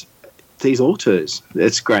these auteurs.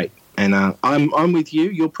 That's great, and I'm with you.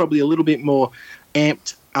 You're probably a little bit more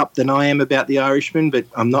amped up than I am about The Irishman, but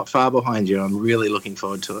I'm not far behind you. I'm really looking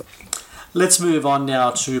forward to it. Let's move on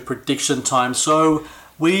now to prediction time. So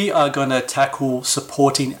we are going to tackle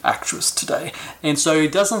supporting actress today. And so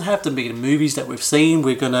it doesn't have to be the movies that we've seen.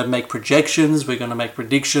 We're going to make projections. We're going to make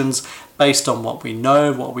predictions based on what we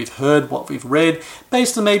know, what we've heard, what we've read,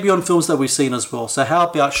 based on maybe on films that we've seen as well. So how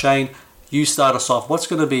about, Shane, you start us off. What's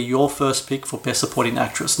going to be your first pick for Best Supporting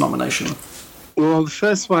Actress nomination? Well, the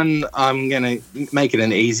first one, I'm going to make it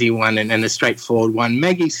an easy one and a straightforward one.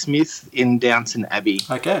 Maggie Smith in Downton Abbey.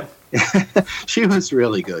 Okay. She was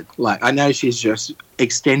really good. Like, I know she's just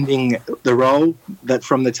extending the role that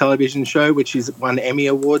from the television show, which she's won Emmy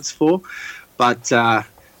Awards for. But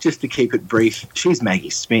just to keep it brief, she's Maggie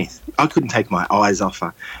Smith. I couldn't take my eyes off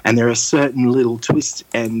her. And there are certain little twists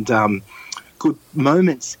and good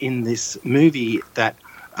moments in this movie that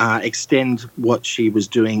extend what she was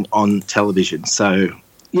doing on television. So,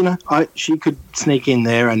 she could sneak in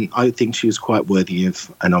there, and I think she was quite worthy of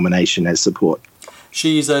a nomination as support.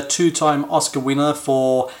 She's a 2-time Oscar winner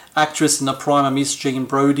for actress in the prime of Miss Jean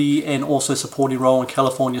Brodie, and also supporting role in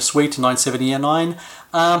California Suite in 1979.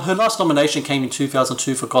 Her last nomination came in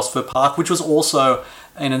 2002 for Gosford Park, which was also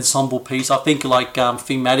an ensemble piece. I think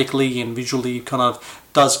thematically and visually kind of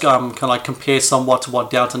does compare somewhat to what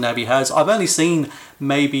Downton Abbey has. I've only seen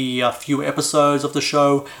maybe a few episodes of the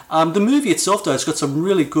show. The movie itself, though, has got some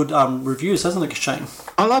really good reviews, hasn't it, Shane?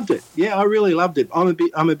 I loved it. Yeah, I really loved it.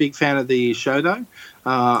 I'm a big fan of the show, though.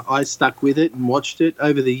 I stuck with it and watched it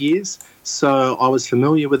over the years, so I was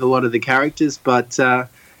familiar with a lot of the characters, but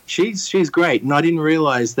she's great, and I didn't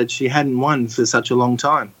realise that she hadn't won for such a long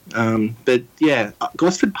time. But yeah,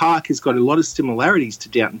 Gosford Park has got a lot of similarities to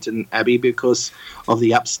Downton Abbey because of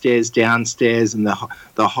the upstairs, downstairs, and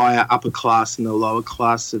the higher upper class and the lower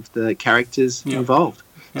class of the characters involved.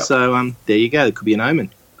 So there you go. It could be an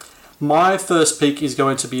omen. My first pick is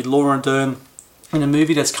going to be Laura Dern in a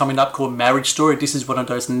movie that's coming up called Marriage Story. This is one of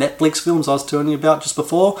those Netflix films I was telling you about just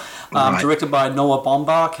before. Directed by Noah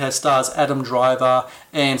Baumbach, has stars Adam Driver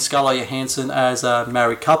and Scarlett Johansson as a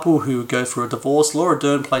married couple who go through a divorce. Laura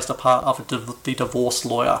Dern plays the part of the divorce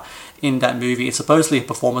lawyer in that movie. And supposedly her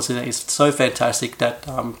performance in it is so fantastic that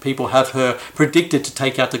people have her predicted to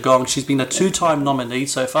take out the gong. She's been a 2-time nominee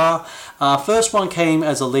so far. First one came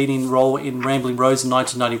as a leading role in Rambling Rose in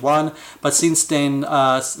 1991, but since then,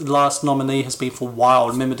 the last nominee has been for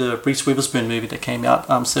Wild. Remember the Reese Witherspoon movie that came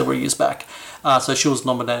out several years back? So she was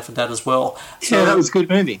nominated for that as well. So, yeah, that was a good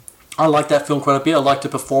movie. I like that film quite a bit. I like the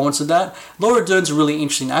performance of that. Laura Dern's a really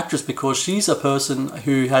interesting actress because she's a person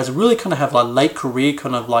who has really kind of have a late career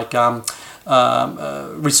kind of like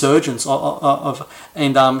resurgence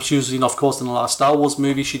and she was in, of course, in the last Star Wars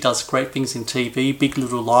movie. She does great things in TV. Big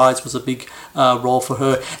Little Lies was a big role for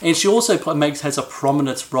her, and she also has a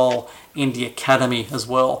prominent role in the Academy as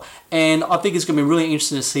well. And I think it's going to be really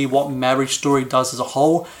interesting to see what Marriage Story does as a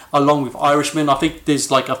whole, along with Irishman. I think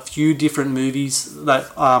there's like a few different movies that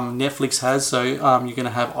Netflix has. So you're going to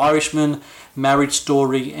have Irishman, Marriage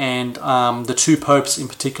Story, and The Two Popes in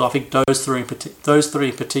particular. I think those three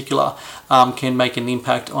in particular can make an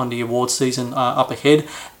impact on the awards season up ahead.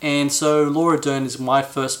 And so Laura Dern is my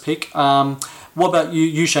first pick. What about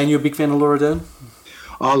you, Shane? You're a big fan of Laura Dern?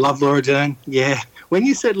 I love Laura Dern, yeah. When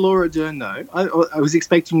you said Laura Dern, though, I was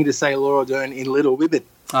expecting you to say Laura Dern in Little Women.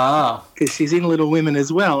 Because she's in Little Women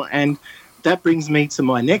as well. And that brings me to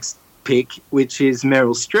my next pick, which is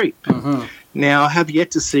Meryl Streep. Mm-hmm. Now, I have yet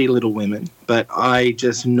to see Little Women, but I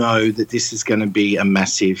just know that this is going to be a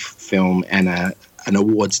massive film and an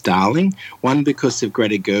awards darling. One, because of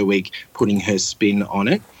Greta Gerwig putting her spin on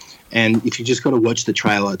it. And if you just got to watch the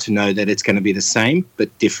trailer to know that it's going to be the same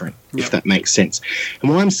but different, if that makes sense. And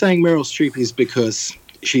why I'm saying Meryl Streep is because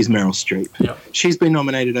she's Meryl Streep. Yep. She's been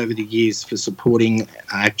nominated over the years for supporting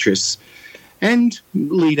actress and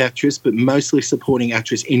lead actress, but mostly supporting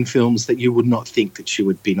actress in films that you would not think that she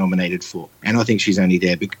would be nominated for. And I think she's only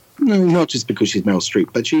there, not just because she's Meryl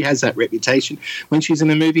Streep, but she has that reputation. When she's in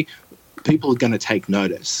a movie, people are going to take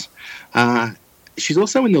notice. She's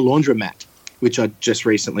also in The Laundromat, which I just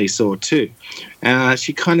recently saw too.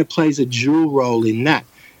 She kind of plays a dual role in that.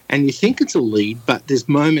 And you think it's a lead, but there's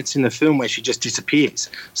moments in the film where she just disappears.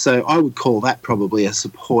 So I would call that probably a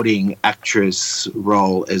supporting actress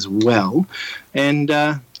role as well. And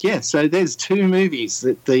so there's two movies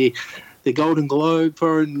that the Golden Globe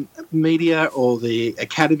Foreign Media or the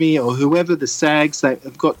Academy or whoever, the SAGs, they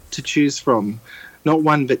have got to choose from. Not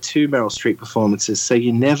one but two Meryl Streep performances, so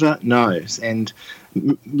you never know. And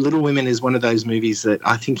Little Women is one of those movies that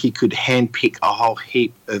I think he could handpick a whole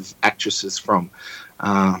heap of actresses from.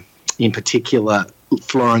 In particular,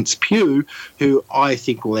 Florence Pugh, who I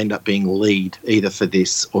think will end up being lead either for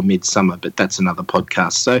this or Midsummer, but that's another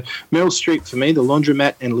podcast. So Meryl Streep for me, The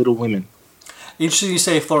Laundromat and Little Women. Interesting you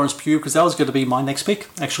say Florence Pugh, because that was going to be my next pick,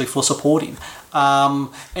 actually, for supporting.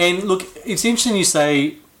 And look, it's interesting you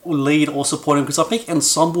say lead or supporting, because I think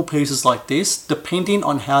ensemble pieces like this, depending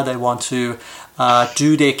on how they want to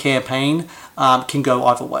do their campaign, can go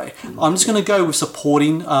either way. I'm just going to go with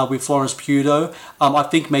supporting with Florence Pugh though. I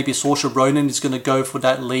think maybe Saoirse Ronan is going to go for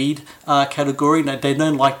that lead category. They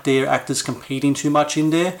don't like their actors competing too much in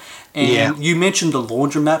there. And you mentioned The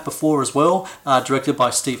Laundromat before as well, directed by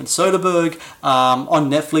Steven Soderbergh. On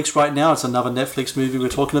Netflix right now, it's another Netflix movie we're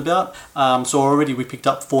talking about. So already we picked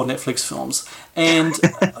up 4 Netflix films. And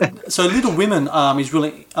so Little Women is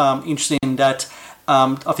really interesting in that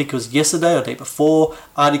I think it was yesterday or the day before,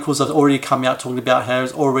 articles have already come out talking about how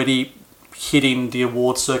it's already hitting the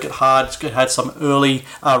awards circuit hard. It's had some early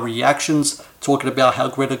reactions talking about how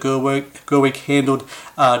Greta Gerwig handled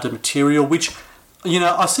the material, which, you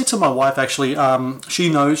know, I said to my wife actually, she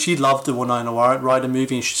knows, she loved the Winona Ryder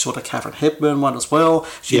movie, and she saw the Katharine Hepburn one as well.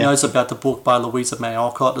 She knows about the book by Louisa May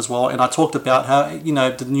Alcott as well, and I talked about how, you know,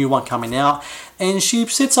 the new one coming out, and she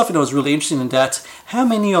said something that was really interesting in that, how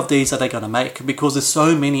many of these are they going to make? Because there's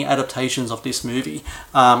so many adaptations of this movie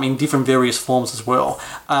in different various forms as well.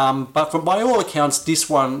 But by all accounts, this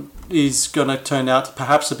one is going to turn out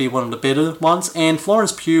perhaps to be one of the better ones, and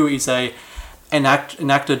Florence Pugh is an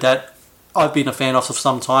actor that I've been a fan of for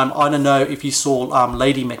some time. I don't know if you saw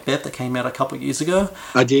Lady Macbeth that came out a couple of years ago.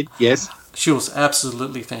 I did, yes. She was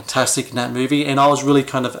absolutely fantastic in that movie, and I was really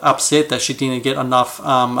kind of upset that she didn't get enough.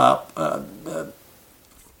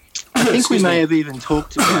 I think we may have even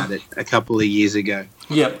talked about it a couple of years ago.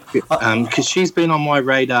 Yep. Because she's been on my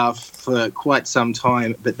radar for quite some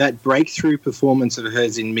time, but that breakthrough performance of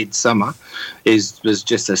hers in Midsummer was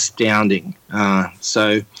just astounding.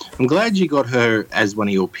 So I'm glad you got her as one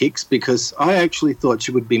of your picks, because I actually thought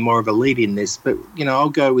she would be more of a lead in this, but I'll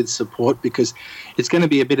go with support because it's going to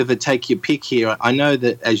be a bit of a take your pick here. I know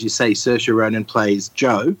that, as you say, Saoirse Ronan plays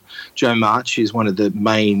Jo March, who's one of the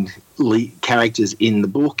main lead characters in the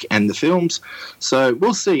book and the films. So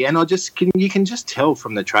we'll see. And you can just tell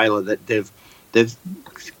from the trailer that they've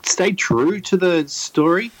stayed true to the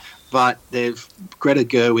story, but Greta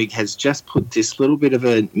Gerwig has just put this little bit of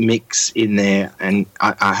a mix in there, and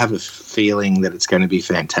I have a feeling that it's going to be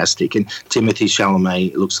fantastic. And Timothée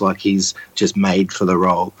Chalamet looks like he's just made for the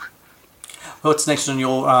role. What's next on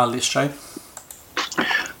your list, Jay?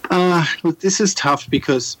 Look, this is tough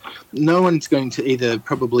because no one's going to either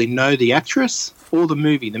probably know the actress or the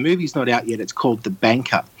movie. The movie's not out yet. It's called The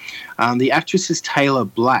Banker. The actress is Taylor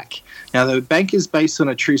Black. Now, The Banker is based on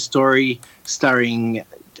a true story starring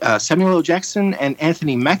Samuel L. Jackson and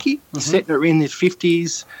Anthony Mackie, set in the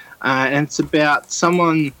 50s, and it's about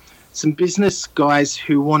some business guys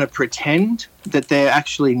who want to pretend that they're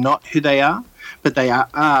actually not who they are, but they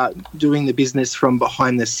are doing the business from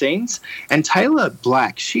behind the scenes. And Taylor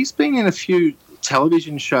Black, she's been in a few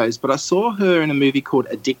television shows, but I saw her in a movie called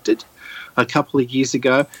Addicted a couple of years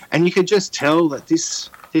ago, and you could just tell that this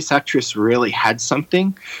actress really had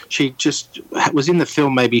something. She just was in the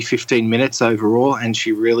film maybe 15 minutes overall, and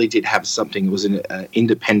she really did have something. It was an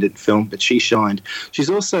independent film, but she shined. She's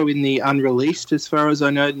also in the Unreleased, as far as I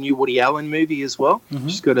know, the new Woody Allen movie as well.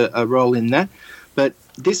 She's got a role in that. But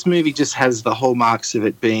this movie just has the hallmarks of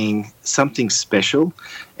it being something special.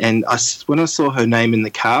 And when I saw her name in the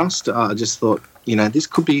cast, I just thought, this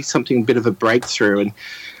could be something, a bit of a breakthrough. And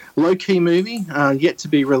low-key movie, yet to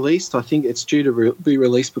be released. I think it's due to be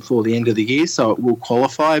released before the end of the year, so it will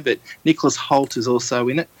qualify. But Nicholas Hoult is also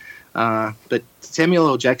in it. But Samuel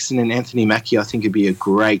L. Jackson and Anthony Mackie, I think, would be a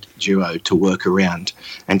great duo to work around.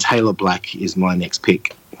 And Taylor Black is my next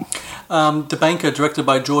pick. The Banker, directed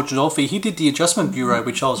by George Adolphi, he did The Adjustment Bureau,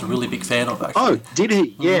 which I was a really big fan of, actually. Oh, did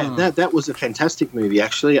he? Yeah, that was a fantastic movie,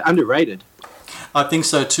 actually. Underrated. I think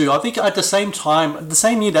so too. I think at the same time, the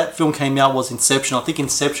same year that film came out was Inception. I think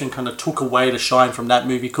Inception kind of took away the shine from that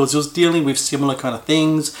movie because it was dealing with similar kind of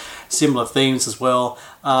things, similar themes as well.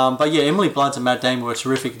 But yeah, Emily Blunt and Matt Damon were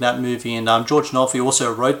terrific in that movie, and George Adolphi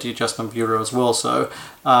also wrote The Adjustment Bureau as well. So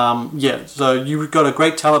so you've got a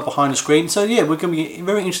great talent behind the screen. So yeah, we're going to be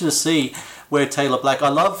very interested to see where Taylor Black. I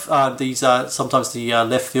love these sometimes the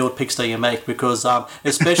left field picks that you make because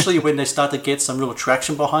especially when they start to get some real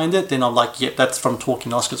traction behind it, then I'm like, yeah, that's from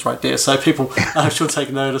Talking Oscars right there. So people should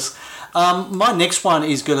take notice. My next one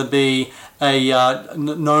is going to be a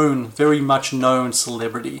very much known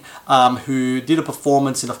celebrity who did a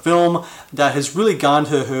performance in a film that has really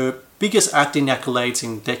garnered her biggest acting accolades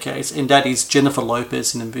in decades, and that is Jennifer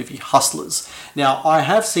Lopez in the movie Hustlers. Now, I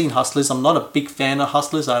have seen Hustlers. I'm not a big fan of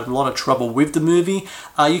Hustlers. I have a lot of trouble with the movie.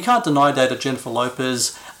 You can't deny that Jennifer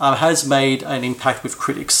Lopez has made an impact with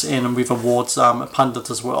critics and with awards pundits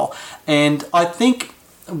as well. And I think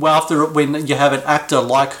when you have an actor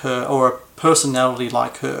like her or a personality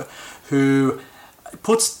like her who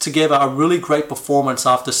puts together a really great performance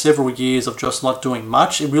after several years of just not doing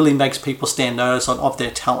much, it really makes people stand notice of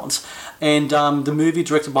their talents. And the movie,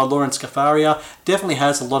 directed by Lawrence Scafaria, definitely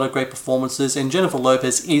has a lot of great performances, and Jennifer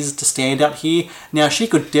Lopez is the standout here. Now, she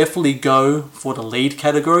could definitely go for the lead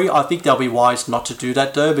category. I think they'll be wise not to do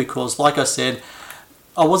that though, because like I said,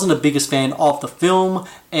 I wasn't the biggest fan of the film,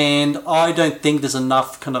 and I don't think there's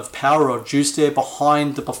enough kind of power or juice there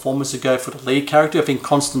behind the performance to go for the lead character. I think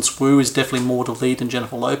Constance Wu is definitely more the lead than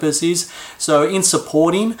Jennifer Lopez is. So in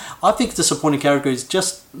supporting, I think the supporting character is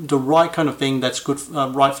just the right kind of thing that's good,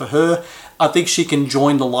 right for her. I think she can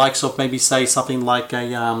join the likes of maybe say something like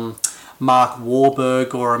a Mark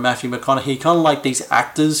Wahlberg or a Matthew McConaughey, kind of like these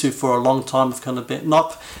actors who for a long time have kind of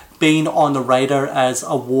not been on the radar as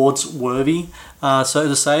awards worthy, so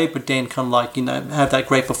to say, but then kind of like, have that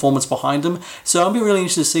great performance behind them. So I'll be really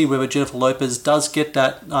interested to see whether Jennifer Lopez does get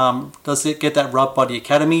that rub by the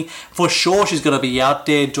Academy. For sure, she's going to be out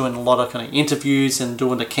there doing a lot of kind of interviews and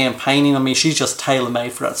doing the campaigning. I mean, she's just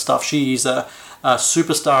tailor-made for that stuff. She is a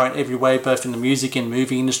superstar in every way, both in the music and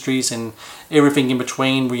movie industries and everything in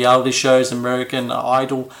between, reality shows, American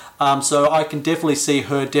Idol. So I can definitely see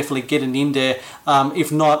her definitely getting in there,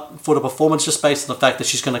 if not for the performance, just based on the fact that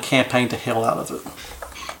she's going to campaign the hell out of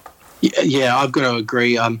it. Yeah, I've got to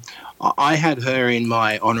agree. I had her in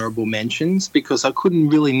my honourable mentions because I couldn't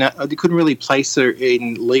really place her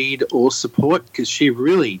in lead or support because she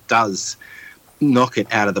really does knock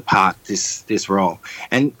it out of the park, this role.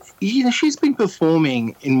 And she's been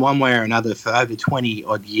performing in one way or another for over 20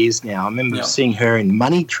 odd years now. I remember seeing her in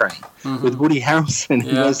Money Train with Woody Harrelson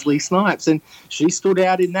and Wesley Snipes, and she stood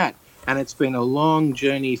out in that. And it's been a long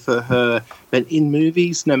journey for her. But in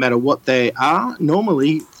movies, no matter what they are,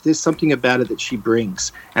 normally there's something about it that she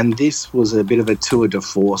brings. And this was a bit of a tour de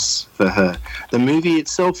force for her. The movie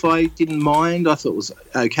itself, I didn't mind. I thought it was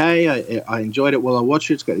okay. I enjoyed it while I watched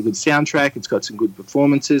it. It's got a good soundtrack. It's got some good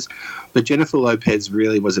performances. But Jennifer Lopez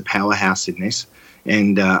really was a powerhouse in this.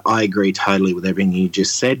 And I agree totally with everything you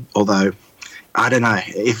just said, although I don't know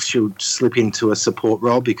if she'll slip into a support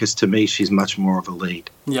role, because to me she's much more of a lead.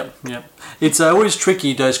 Yep. It's always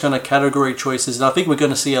tricky, those kind of category choices, and I think we're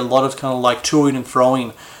going to see a lot of kind of like toing and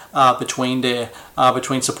throwing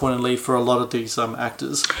between support and lead for a lot of these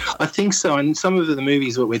actors. I think so, and some of the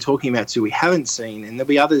movies that we're talking about too we haven't seen, and there'll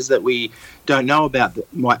be others that we don't know about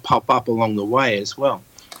that might pop up along the way as well.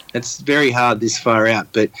 It's very hard this far out,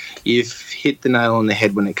 but you've hit the nail on the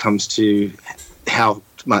head when it comes to how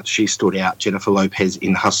much she stood out, Jennifer Lopez,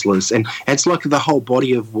 in Hustlers, and it's like the whole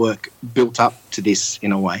body of work built up to this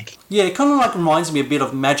in a way. Yeah, it kind of like reminds me a bit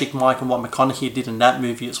of Magic Mike and what McConaughey did in that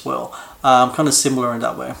movie as well. Kind of similar in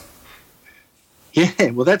that way.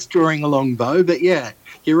 Yeah, well, that's drawing a long bow, but yeah,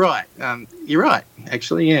 you're right. You're right,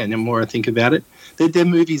 actually, yeah, and the more I think about it, they're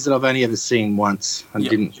movies that I've only ever seen once. I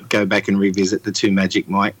didn't go back and revisit the two Magic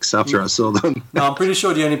Mikes after I saw them. No, I'm pretty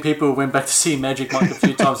sure the only people who went back to see Magic Mike a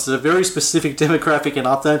few times is a very specific demographic, and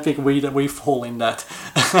I don't think we fall in that.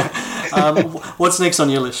 What's next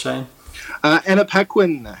on your list, Shane? Anna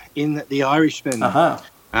Paquin in The Irishman.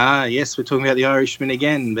 Yes, we're talking about The Irishman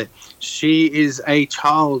again, but she is a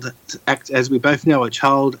child actor, as we both know, a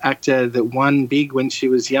child actor that won big when she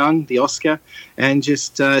was young, the Oscar, and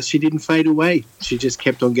just she didn't fade away. She just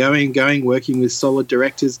kept on going, working with solid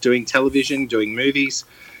directors, doing television, doing movies,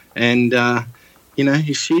 and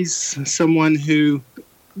she's someone who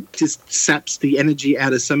just saps the energy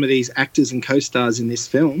out of some of these actors and co-stars in this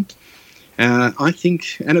film. I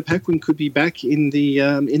think Anna Paquin could be back in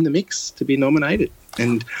the mix to be nominated.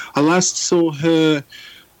 And I last saw her,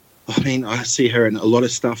 I see her in a lot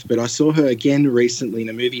of stuff, but I saw her again recently in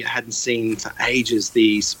a movie I hadn't seen for ages,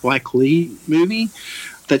 the Spike Lee movie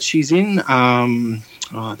that she's in.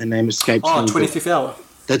 The name escapes me. 25th Hour.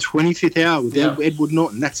 The 25th Hour with Edward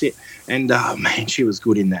Norton, that's it. And, she was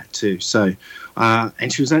good in that too. So,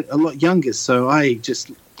 and she was a lot younger, so I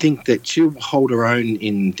just think that she'll hold her own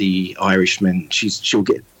in The Irishman.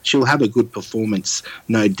 She'll have a good performance,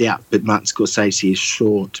 no doubt, but Martin Scorsese is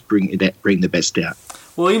sure to bring the best out.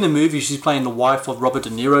 Well, in the movie, she's playing the wife of Robert De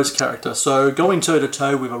Niro's character. So going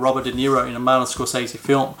toe-to-toe with a Robert De Niro in a Martin Scorsese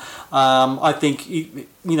film, I think,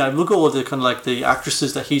 look at all the kind of like the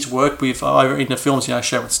actresses that he's worked with in the films,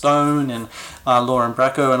 Sharon Stone and Lauren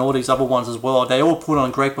Bracco and all these other ones as well. They all put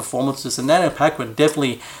on great performances, and Anna Paquin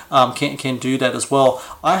definitely can do that as well.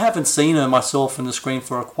 I haven't seen her myself on the screen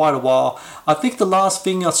for quite a while. I think the last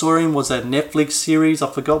thing I saw her in was a Netflix series.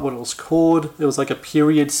 I forgot what it was called. It was like a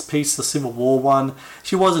period piece, the Civil War one.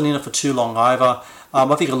 She wasn't in it for too long either.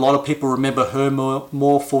 I think a lot of people remember her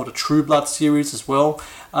more for the True Blood series as well.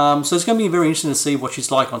 So it's going to be very interesting to see what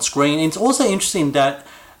she's like on screen. And it's also interesting that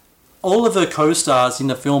all of her co-stars in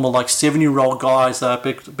the film are like 7-year-old guys that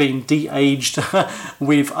are being de-aged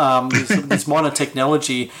with this modern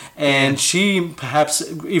technology. And she perhaps,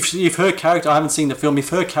 if her character, I haven't seen the film, if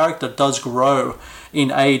her character does grow in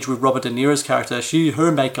age with Robert De Niro's character,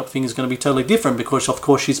 her makeup thing is going to be totally different because, of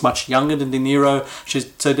course, she's much younger than De Niro.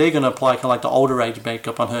 So they're going to apply kind of like the older age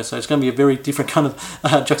makeup on her. So it's going to be a very different kind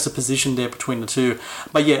of juxtaposition there between the two.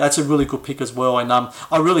 But yeah, that's a really good pick as well. And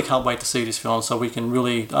I really can't wait to see this film so we can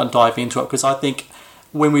really dive into it, because I think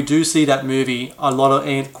when we do see that movie, a lot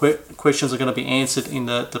of questions are going to be answered in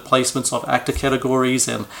the placements of actor categories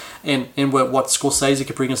and what Scorsese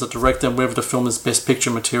could bring as a director, and whether the film is best picture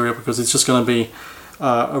material, because it's just going to be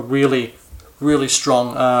a really, really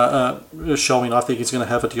strong showing. I think it's going to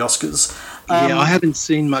have at the Oscars. I haven't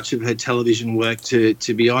seen much of her television work,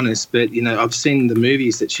 to be honest, but I've seen the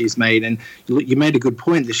movies that she's made, and you made a good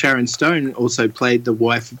point. The Sharon Stone also played the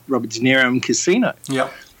wife of Robert De Niro in Casino. Yeah.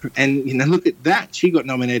 And look at that. She got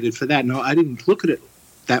nominated for that. No, I didn't look at it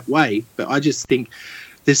that way, but I just think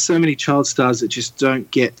there's so many child stars that just don't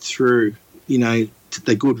get through,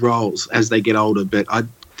 the good roles as they get older. But I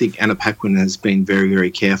think Anna Paquin has been very, very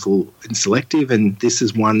careful and selective, and this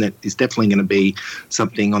is one that is definitely going to be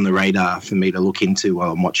something on the radar for me to look into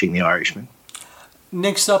while I'm watching The Irishman.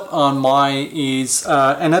 Next up on my is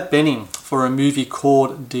Annette Bening for a movie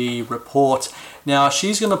called The Report. Now,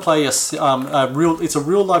 she's going to play it's a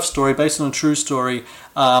real life story based on a true story,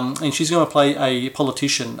 and she's going to play a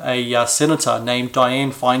politician, a senator named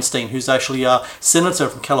Dianne Feinstein, who's actually a senator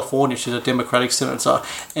from California. She's a Democratic senator.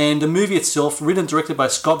 And the movie itself, written and directed by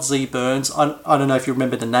Scott Z. Burns. I don't know if you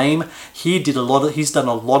remember the name. He's done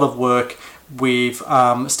a lot of work with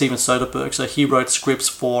Steven Soderbergh. So he wrote scripts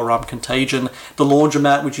for Contagion, The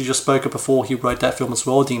Laundromat, which you just spoke of before. He wrote that film as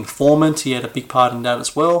well. The Informant, he had a big part in that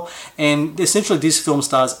as well. And essentially this film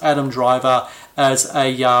stars Adam Driver as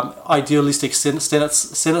a idealistic Senate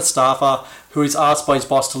staffer who is asked by his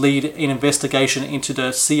boss to lead an investigation into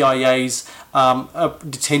the CIA's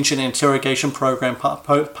detention and interrogation program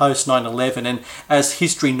post 9/11. And as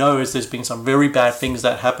history knows, there's been some very bad things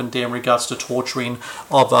that happened there in regards to torturing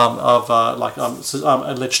of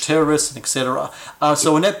alleged terrorists and etc.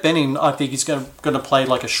 So Annette Bening, I think, is going to play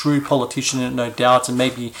like a shrewd politician, no doubt, and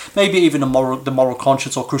maybe even the moral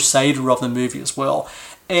conscience or crusader of the movie as well.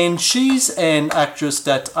 And she's an actress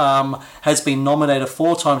that has been nominated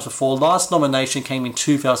 4 times before. Last nomination came in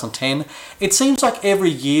 2010. It seems like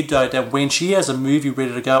every year, though, that when she has a movie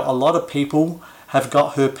ready to go, a lot of people have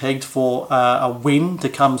got her pegged for a win to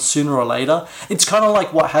come sooner or later. It's kind of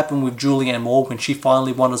like what happened with Julianne Moore when she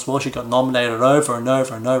finally won as well. She got nominated over and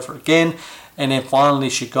over and over again. And then finally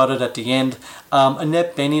she got it at the end.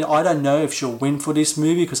 Annette Bening, I don't know if she'll win for this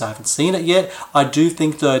movie because I haven't seen it yet. I do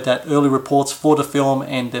think, though, that early reports for the film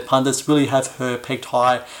and the pundits really have her pegged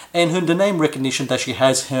high. And the name recognition that she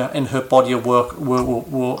has and her body of work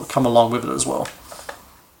will come along with it as well.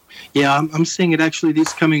 Yeah, I'm seeing it actually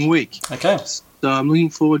this coming week. Okay. So I'm looking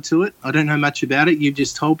forward to it. I don't know much about it. You've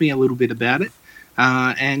just told me a little bit about it.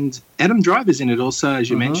 And Adam Driver's in it also, as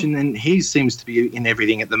you mentioned, and he seems to be in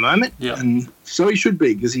everything at the moment. Yeah. And so he should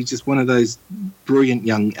be, because he's just one of those brilliant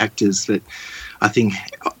young actors that I think,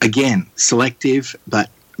 again, selective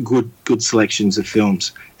but good selections of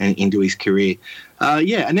films and into his career.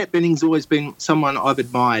 Annette Bening's always been someone I've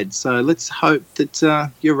admired, so let's hope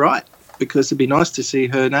that you're right, because it'd be nice to see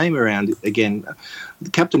her name around again.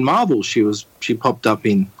 Captain Marvel, she popped up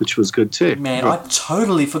in, which was good too. Man, I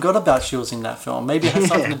totally forgot about she was in that film. Maybe it had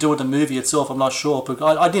something to do with the movie itself. I'm not sure, but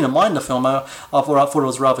I didn't mind the film. I thought it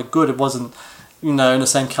was rather good. It wasn't, in the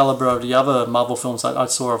same caliber of the other Marvel films I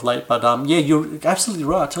saw of late. But you're absolutely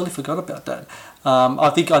right. I totally forgot about that. I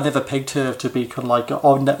think I never pegged her to be kind of like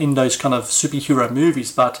in those kind of superhero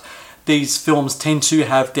movies, but these films tend to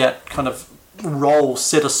have that kind of role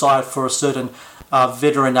set aside for a certain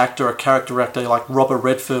veteran actor or character actor like Robert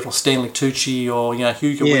Redford or Stanley Tucci or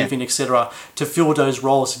Hugo Weaving, etc., to fill those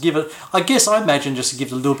roles, to give it, I imagine just to give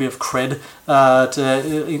it a little bit of cred to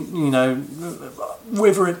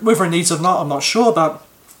whether it needs or not, I'm not sure, but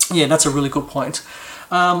yeah, that's a really good point.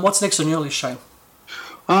 What's next on your list, Shane?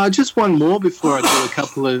 Just one more before I do a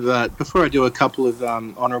couple of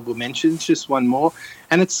honourable mentions. Just one more,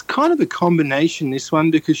 and it's kind of a combination, this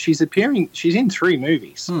one, because she's in 3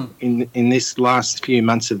 movies in this last few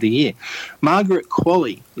months of the year. Margaret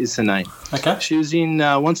Qualley is her name. Okay. She was in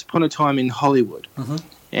Once Upon a Time in Hollywood,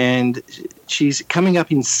 and she's coming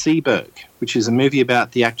up in Seberg, which is a movie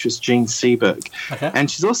about the actress Jean Seberg. Okay. And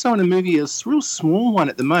she's also in a movie, a real small one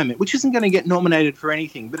at the moment, which isn't going to get nominated for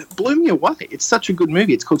anything, but it blew me away. It's such a good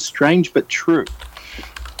movie. It's called Strange But True,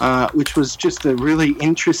 which was just a really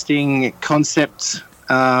interesting concept.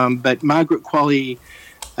 But Margaret Qualley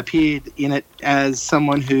appeared in it as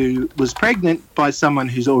someone who was pregnant by someone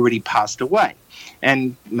who's already passed away.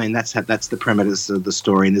 And I mean, that's the premise of the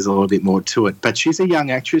story, and there's a little bit more to it. But she's a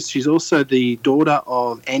young actress. She's also the daughter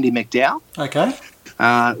of Andy McDowell. Okay.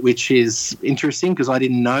 Which is interesting because I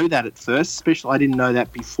didn't know that at first. Especially, I didn't know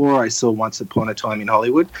that before I saw Once Upon a Time in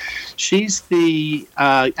Hollywood. She's the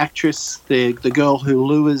actress, the girl who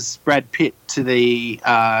lures Brad Pitt to the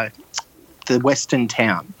Western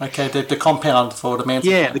town. Okay, the compound for the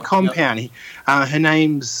Manson family. The compound. Yep. Her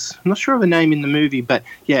name's, I'm not sure of her name in the movie, but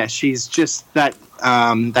yeah, she's just that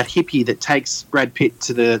hippie that takes Brad Pitt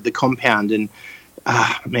to the compound, and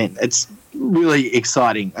man, it's really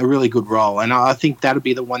exciting, a really good role, and I think that'll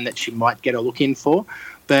be the one that she might get a look in for.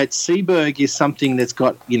 But Seberg is something that's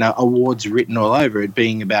got awards written all over it,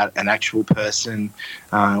 being about an actual person.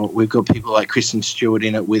 We've got people like Kristen Stewart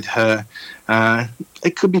in it with her.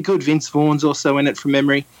 It could be good. Vince Vaughn's also in it from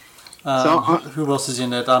memory. Who else is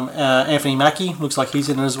in it? Anthony Mackie, looks like he's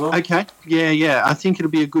in it as well. Okay, yeah. I think it'll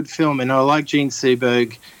be a good film, and I like Jean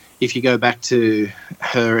Seberg. If you go back to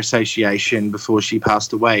her association before she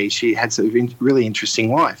passed away, she had a really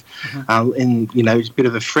interesting life. And, a bit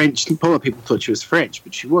of a French, a lot of people thought she was French,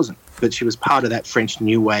 but she wasn't. But she was part of that French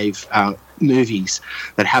New Wave movies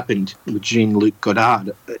that happened with Jean-Luc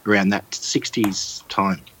Godard around that 60s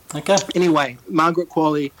time. Okay. Anyway, Margaret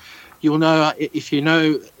Qualley, you'll know, if you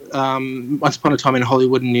know Once Upon a Time in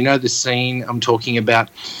Hollywood and you know the scene I'm talking about,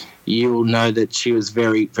 you'll know that she was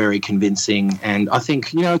very, very convincing. And I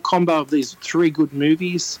think, a combo of these three good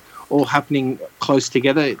movies all happening close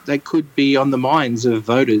together, they could be on the minds of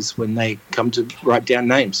voters when they come to write down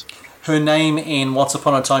names. Her name in Once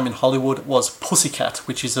Upon a Time in Hollywood was Pussycat,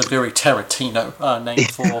 which is a very Tarantino name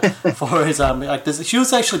for his actors. She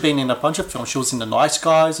was actually been in a bunch of films. She was in The Nice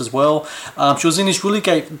Guys as well. She was in this really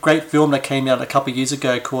great film that came out a couple of years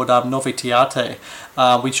ago called Novitiate,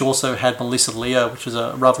 which also had Melissa Leo, which was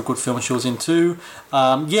a rather good film she was in too.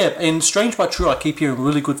 And Strange But True, I keep hearing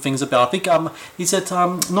really good things about. I think is it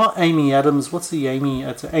not Amy Adams? What's the Amy?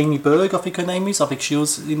 It's Amy Berg, I think her name is. I think she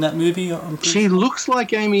was in that movie. She looks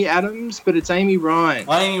like Amy Adams, but it's Amy Ryan.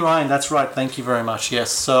 Amy Ryan, that's right. Thank you very much. Yes,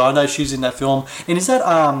 so I know she's in that film. And is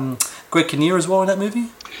that Greg Kinnear as well in that movie?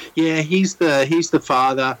 Yeah, he's the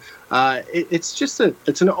father.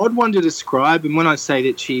 It's an odd one to describe, and when I say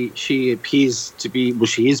that she appears to be,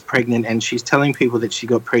 she is pregnant, and she's telling people that she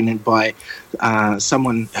got pregnant by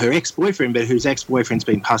someone, her ex-boyfriend, but whose ex-boyfriend's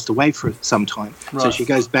been passed away for some time. Right. So she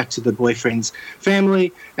goes back to the boyfriend's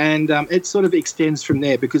family, and it sort of extends from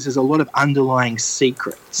there because there's a lot of underlying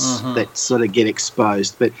secrets that sort of get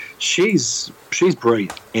exposed. But she's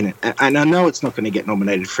brilliant in it, and I know it's not going to get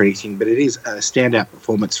nominated for anything, but it is a standout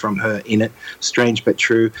performance from her in it. Strange but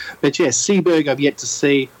true. But yeah, Seberg I've yet to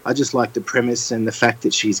see. I just like the premise and the fact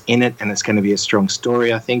that she's in it, and it's going to be a strong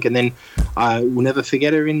story, I think. And then I will never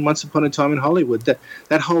forget her in Once Upon a Time in Hollywood.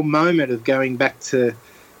 That whole moment of going back to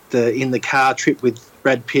in the car trip with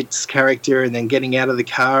Brad Pitt's character, and then getting out of the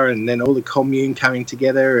car, and then all the commune coming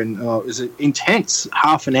together, and it was an intense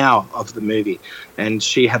half an hour of the movie, and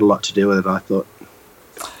she had a lot to do with it, I thought.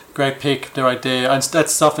 Great pick right there. And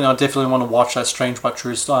that's something I definitely want to watch, that Strange But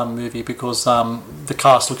True movie, because the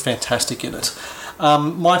cast looked fantastic in it.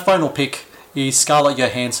 My final pick is Scarlett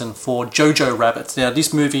Johansson for Jojo Rabbit. Now,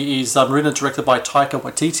 this movie is written and directed by Taika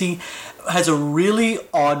Waititi. It has a really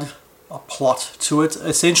odd plot to it.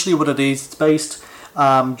 Essentially what it is, it's based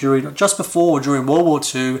just before or during World War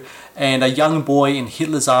II, and a young boy in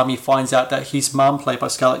Hitler's army finds out that his mum, played by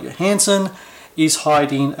Scarlett Johansson, is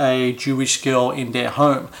hiding a Jewish girl in their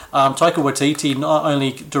home. Taika Waititi not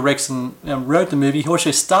only directs and wrote the movie, he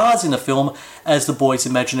also stars in the film as the boy's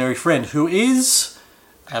imaginary friend, who is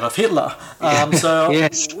Adolf Hitler. So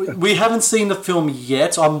yes. We haven't seen the film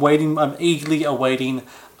yet. I'm eagerly awaiting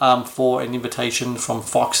for an invitation from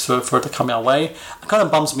Fox for it to come our way. It kind of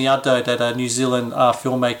bums me out though that a New Zealand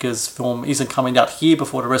filmmaker's film isn't coming out here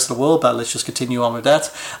before the rest of the world, but let's just continue on with that.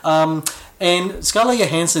 And Scarlett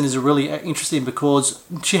Johansson is really interesting because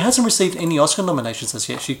she hasn't received any Oscar nominations as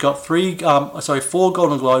yet. She got 4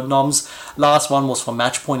 Golden Globe noms. Last one was for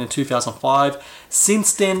Matchpoint in 2005.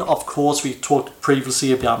 Since then, of course, we talked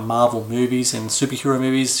previously about Marvel movies and superhero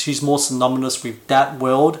movies. She's more synonymous with that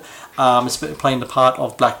world, playing the part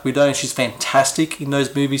of Black Widow, and she's fantastic in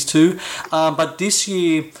those movies too. But this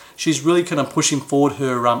year, she's really kind of pushing forward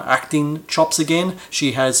her acting chops again.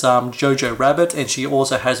 She has Jojo Rabbit, and she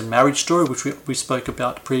also has Marriage Story, which we spoke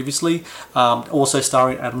about previously, also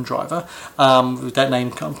starring Adam Driver. That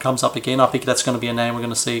name comes up again. I think that's going to be a name we're going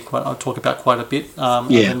to see. I'll talk about quite a bit in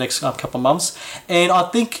the next couple of months. And I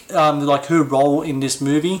think like her role in this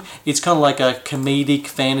movie, it's kind of like a comedic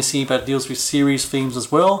fantasy, but it deals with serious themes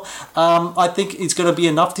as well. I think it's going to be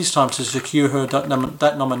enough this time to secure her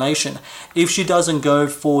that nomination. If she doesn't go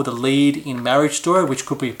for the lead in Marriage Story, which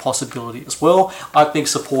could be a possibility as well, I think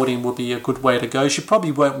supporting would be a good way to go. She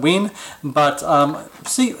probably won't win, but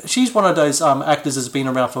she's one of those actors that's been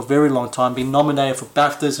around for a very long time, been nominated for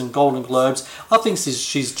BAFTAs and Golden Globes. I think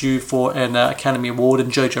she's due for an Academy Award,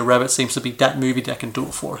 and Jojo Rabbit seems to be that movie that can do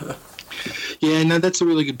it for her. Yeah, no, that's a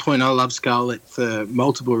really good point. I love Scarlett for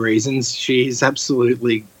multiple reasons. She's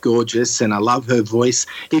absolutely gorgeous, and I love her voice.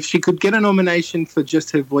 If she could get a nomination for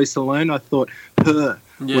just her voice alone, I thought her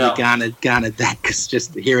would have garnered that, because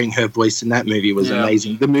just hearing her voice in that movie was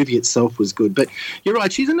amazing. The movie itself was good. But you're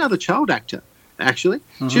right, she's another child actor, actually.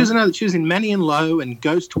 Mm-hmm. She was in Manny and Lowe and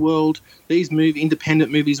Ghost World, these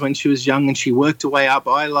independent movies when she was young, and she worked her way up.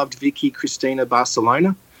 I loved Vicky Cristina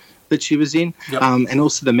Barcelona that she was in, and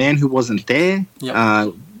also The Man Who Wasn't There,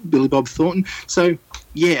 Billy Bob Thornton. So,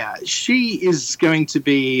 yeah, she is going to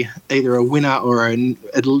be either a winner or, at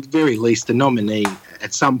the very least, a nominee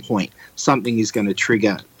at some point. Something is going to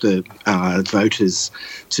trigger the voters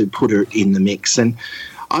to put her in the mix. And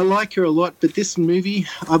I like her a lot, but this movie,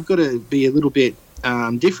 I've got to be a little bit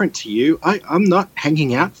different to you. I'm not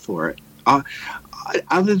hanging out for it.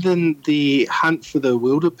 other than the Hunt for the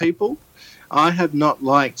Wilder People, I have not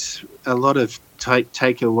liked a lot of Taika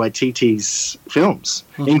Waititi's films,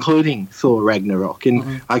 including Thor Ragnarok.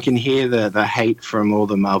 And I can hear the hate from all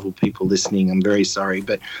the Marvel people listening. I'm very sorry,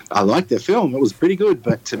 but I liked the film. It was pretty good,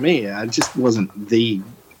 but to me, it just wasn't the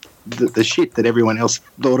shit that everyone else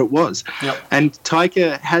thought it was. Yep. And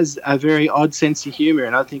Taika has a very odd sense of humor,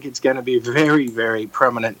 and I think it's going to be very, very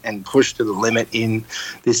prominent and pushed to the limit in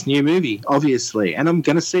this new movie, obviously. And I'm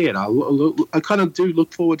going to see it. I kind of do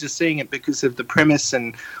look forward to seeing it because of the premise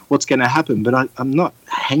and what's going to happen, but I'm not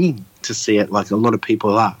hanging to see it like a lot of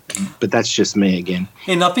people are. But that's just me again.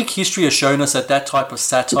 And I think history has shown us that that type of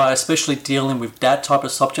satire, especially dealing with that type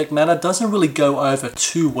of subject matter, doesn't really go over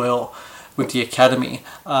too well with the Academy.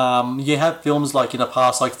 You have films like in the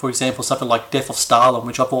past, like for example something like Death of Stalin,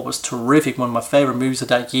 which I thought was terrific, one of my favourite movies of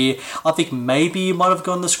that year. I think maybe you might have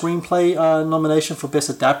gotten the screenplay nomination for Best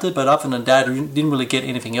Adapted, but other than that, you didn't really get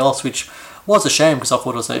anything else, which was a shame because I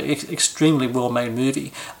thought it was an extremely well-made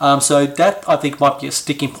movie. So that, I think, might be a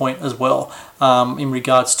sticking point as well in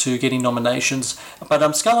regards to getting nominations.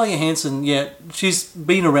 But Scarlett Johansson, yeah, she's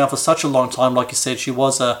been around for such a long time. Like you said, she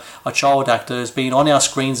was a child actor, has been on our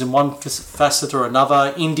screens in one facet or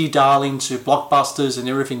another, indie darling to blockbusters and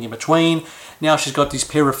everything in between. Now she's got these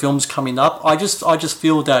pair of films coming up. I just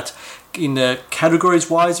feel that in the categories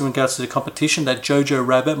wise in regards to the competition, that Jojo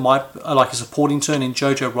Rabbit might, like a supporting turn in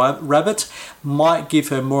Jojo Rabbit, might give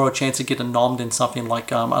her more a chance to get a nom than something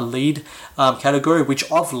like a lead category,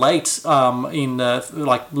 which of late in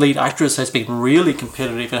like lead actress has been really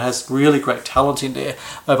competitive and has really great talent in there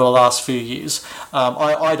over the last few years.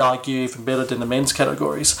 I'd argue even better than the men's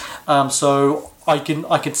categories. So I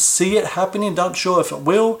can see it happening. Not sure if it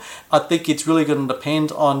will. I think it's really going to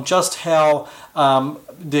depend on just how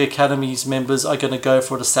the Academy's members are going to go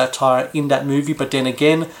for the satire in that movie. But then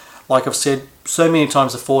again, like I've said so many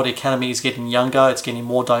times before, the Academy is getting younger, it's getting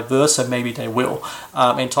more diverse, so maybe they will.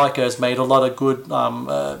 And Taika has made a lot of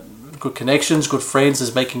good connections, good friends,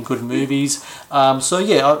 is making good movies. So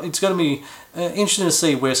yeah, it's going to be interesting to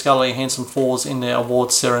see where Scarlett Johansson falls in the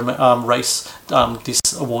awards ceremony race this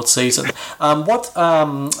award season. What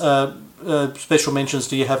special mentions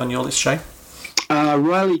do you have on your list, Shane?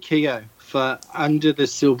 Riley Keough for Under the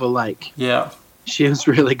Silver Lake. Yeah. She was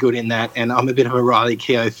really good in that, and I'm a bit of a Riley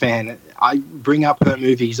Keough fan. I bring up her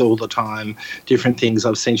movies all the time, different things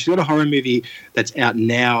I've seen. She's got a horror movie that's out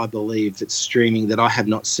now, I believe, that's streaming that I have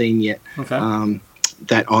not seen yet,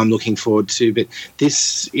 that I'm looking forward to. But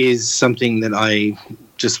this is something that I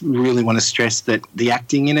just really want to stress, that the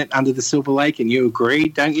acting in it, Under the Silver Lake, and you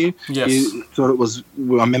agreed, don't you? Yes. You thought it was,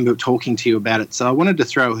 I remember talking to you about it, so I wanted to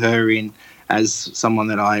throw her in as someone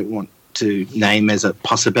that I want to name as a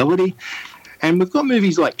possibility. And we've got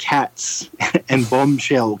movies like Cats and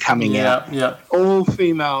Bombshell coming out. Yeah. All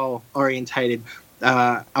female orientated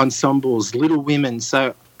ensembles, Little Women.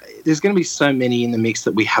 So there's going to be so many in the mix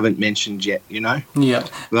that we haven't mentioned yet, you know? Yeah.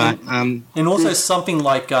 But, and also something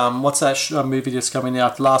like, what's that movie that's coming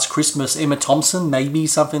out, Last Christmas, Emma Thompson, maybe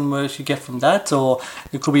something where you get from that, or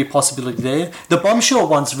it could be a possibility there. The Bombshell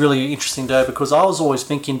one's really interesting though, because I was always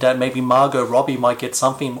thinking that maybe Margot Robbie might get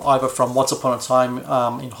something either from Once Upon a Time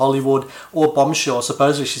in Hollywood or Bombshell.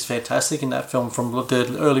 Supposedly she's fantastic in that film from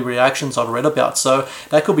the early reactions I've read about, so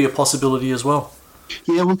that could be a possibility as well.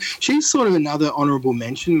 Yeah, well, she's sort of another honourable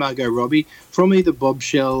mention, Margot Robbie, from either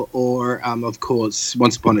Bombshell or, of course,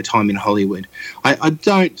 Once Upon a Time in Hollywood. I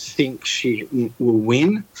don't think she will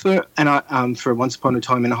win for Once Upon a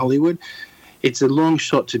Time in Hollywood. It's a long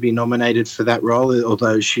shot to be nominated for that role,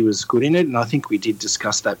 although she was good in it, and I think we did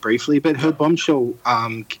discuss that briefly. But her Bombshell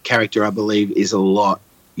character, I believe, is a lot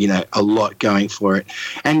going for it.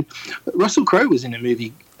 And Russell Crowe was in a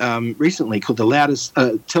movie recently called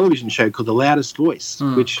television show called The Loudest Voice,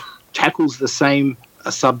 which tackles the same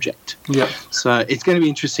subject. Yeah. So it's going to be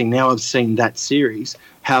interesting now I've seen that series,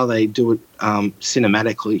 how they do it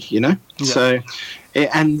cinematically, you know? Yeah. So,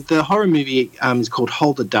 and the horror movie is called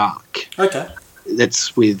Hold the Dark. Okay.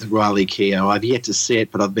 That's with Riley Keough. I've yet to see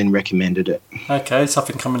it, but I've been recommended it. Okay,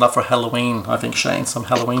 something coming up for Halloween, I think, Shane. Some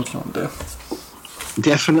Halloween you want to do.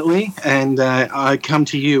 Definitely, and I come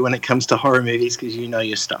to you when it comes to horror movies because you know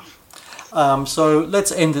your stuff. So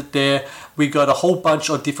let's end it there. We got a whole bunch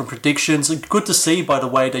of different predictions. Good to see, by the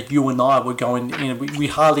way, that you and I were going in. We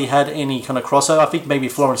hardly had any kind of crossover. I think maybe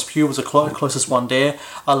Florence Pugh was the closest one there.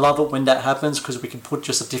 I love it when that happens because we can put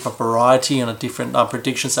just a different variety and a different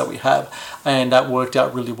predictions that we have, and that worked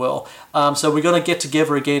out really well. So we're going to get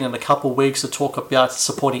together again in a couple of weeks to talk about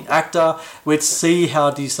supporting actor. Let's see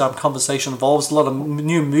how this conversation evolves. A lot of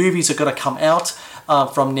new movies are going to come out.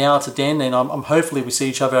 from now to then, and I'm hopefully we see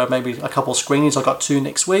each other at maybe a couple of screenings. I've got 2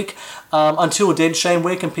 next week. Until then, Shane,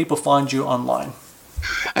 where can people find you online?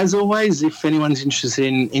 As always, if anyone's interested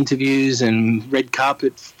in interviews and red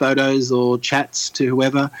carpet photos or chats to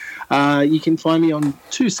whoever, you can find me on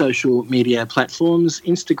 2 social media platforms,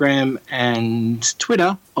 Instagram and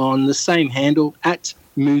Twitter, on the same handle, at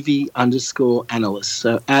 @movie_analyst.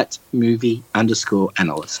 So at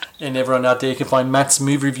 @movie_analyst. And everyone out there, you can find Matt's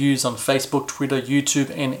movie reviews on Facebook, Twitter,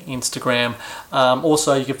 YouTube, and Instagram.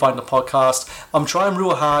 Also, you can find the podcast. I'm trying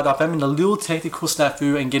real hard. I'm having a little technical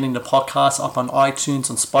snafu and getting the podcast up on iTunes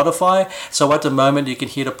and Spotify. So at the moment, you can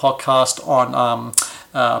hear the podcast on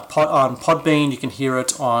Podbean. You can hear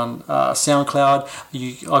it on SoundCloud.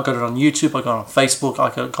 I got it on YouTube. I got it on Facebook. I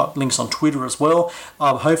got links on Twitter as well.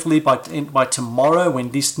 Hopefully by tomorrow,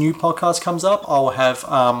 when this new podcast comes up, I'll have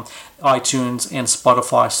iTunes and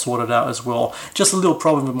Spotify sorted out as well. Just a little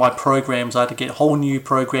problem with my programs. I had to get whole new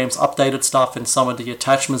programs, updated stuff, and some of the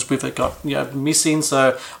attachments with it got missing.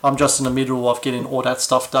 So I'm just in the middle of getting all that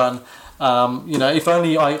stuff done. If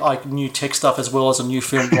only I knew tech stuff as well as a new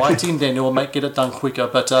film writing, then it will get it done quicker.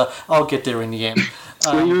 But I'll get there in the end.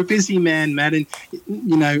 Well, you're a busy man, Matt, and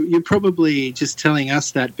you're probably just telling us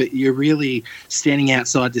that, but you're really standing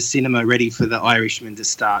outside the cinema ready for The Irishman to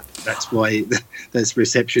start. That's why this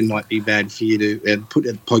reception might be bad for you to put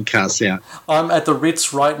a podcast out. I'm at the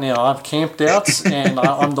Ritz right now. I'm camped out, and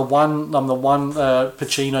I'm the one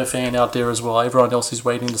Pacino fan out there as well. Everyone else is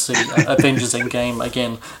waiting to see Avengers Endgame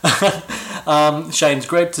again. Shane, it's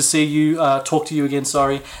great to see you, talk to you again,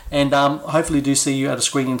 and hopefully do see you at a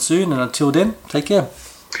screening soon, and until then, take care.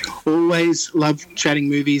 Always love chatting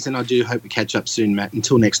movies, and I do hope we catch up soon, Matt.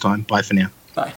 Until next time, bye for now.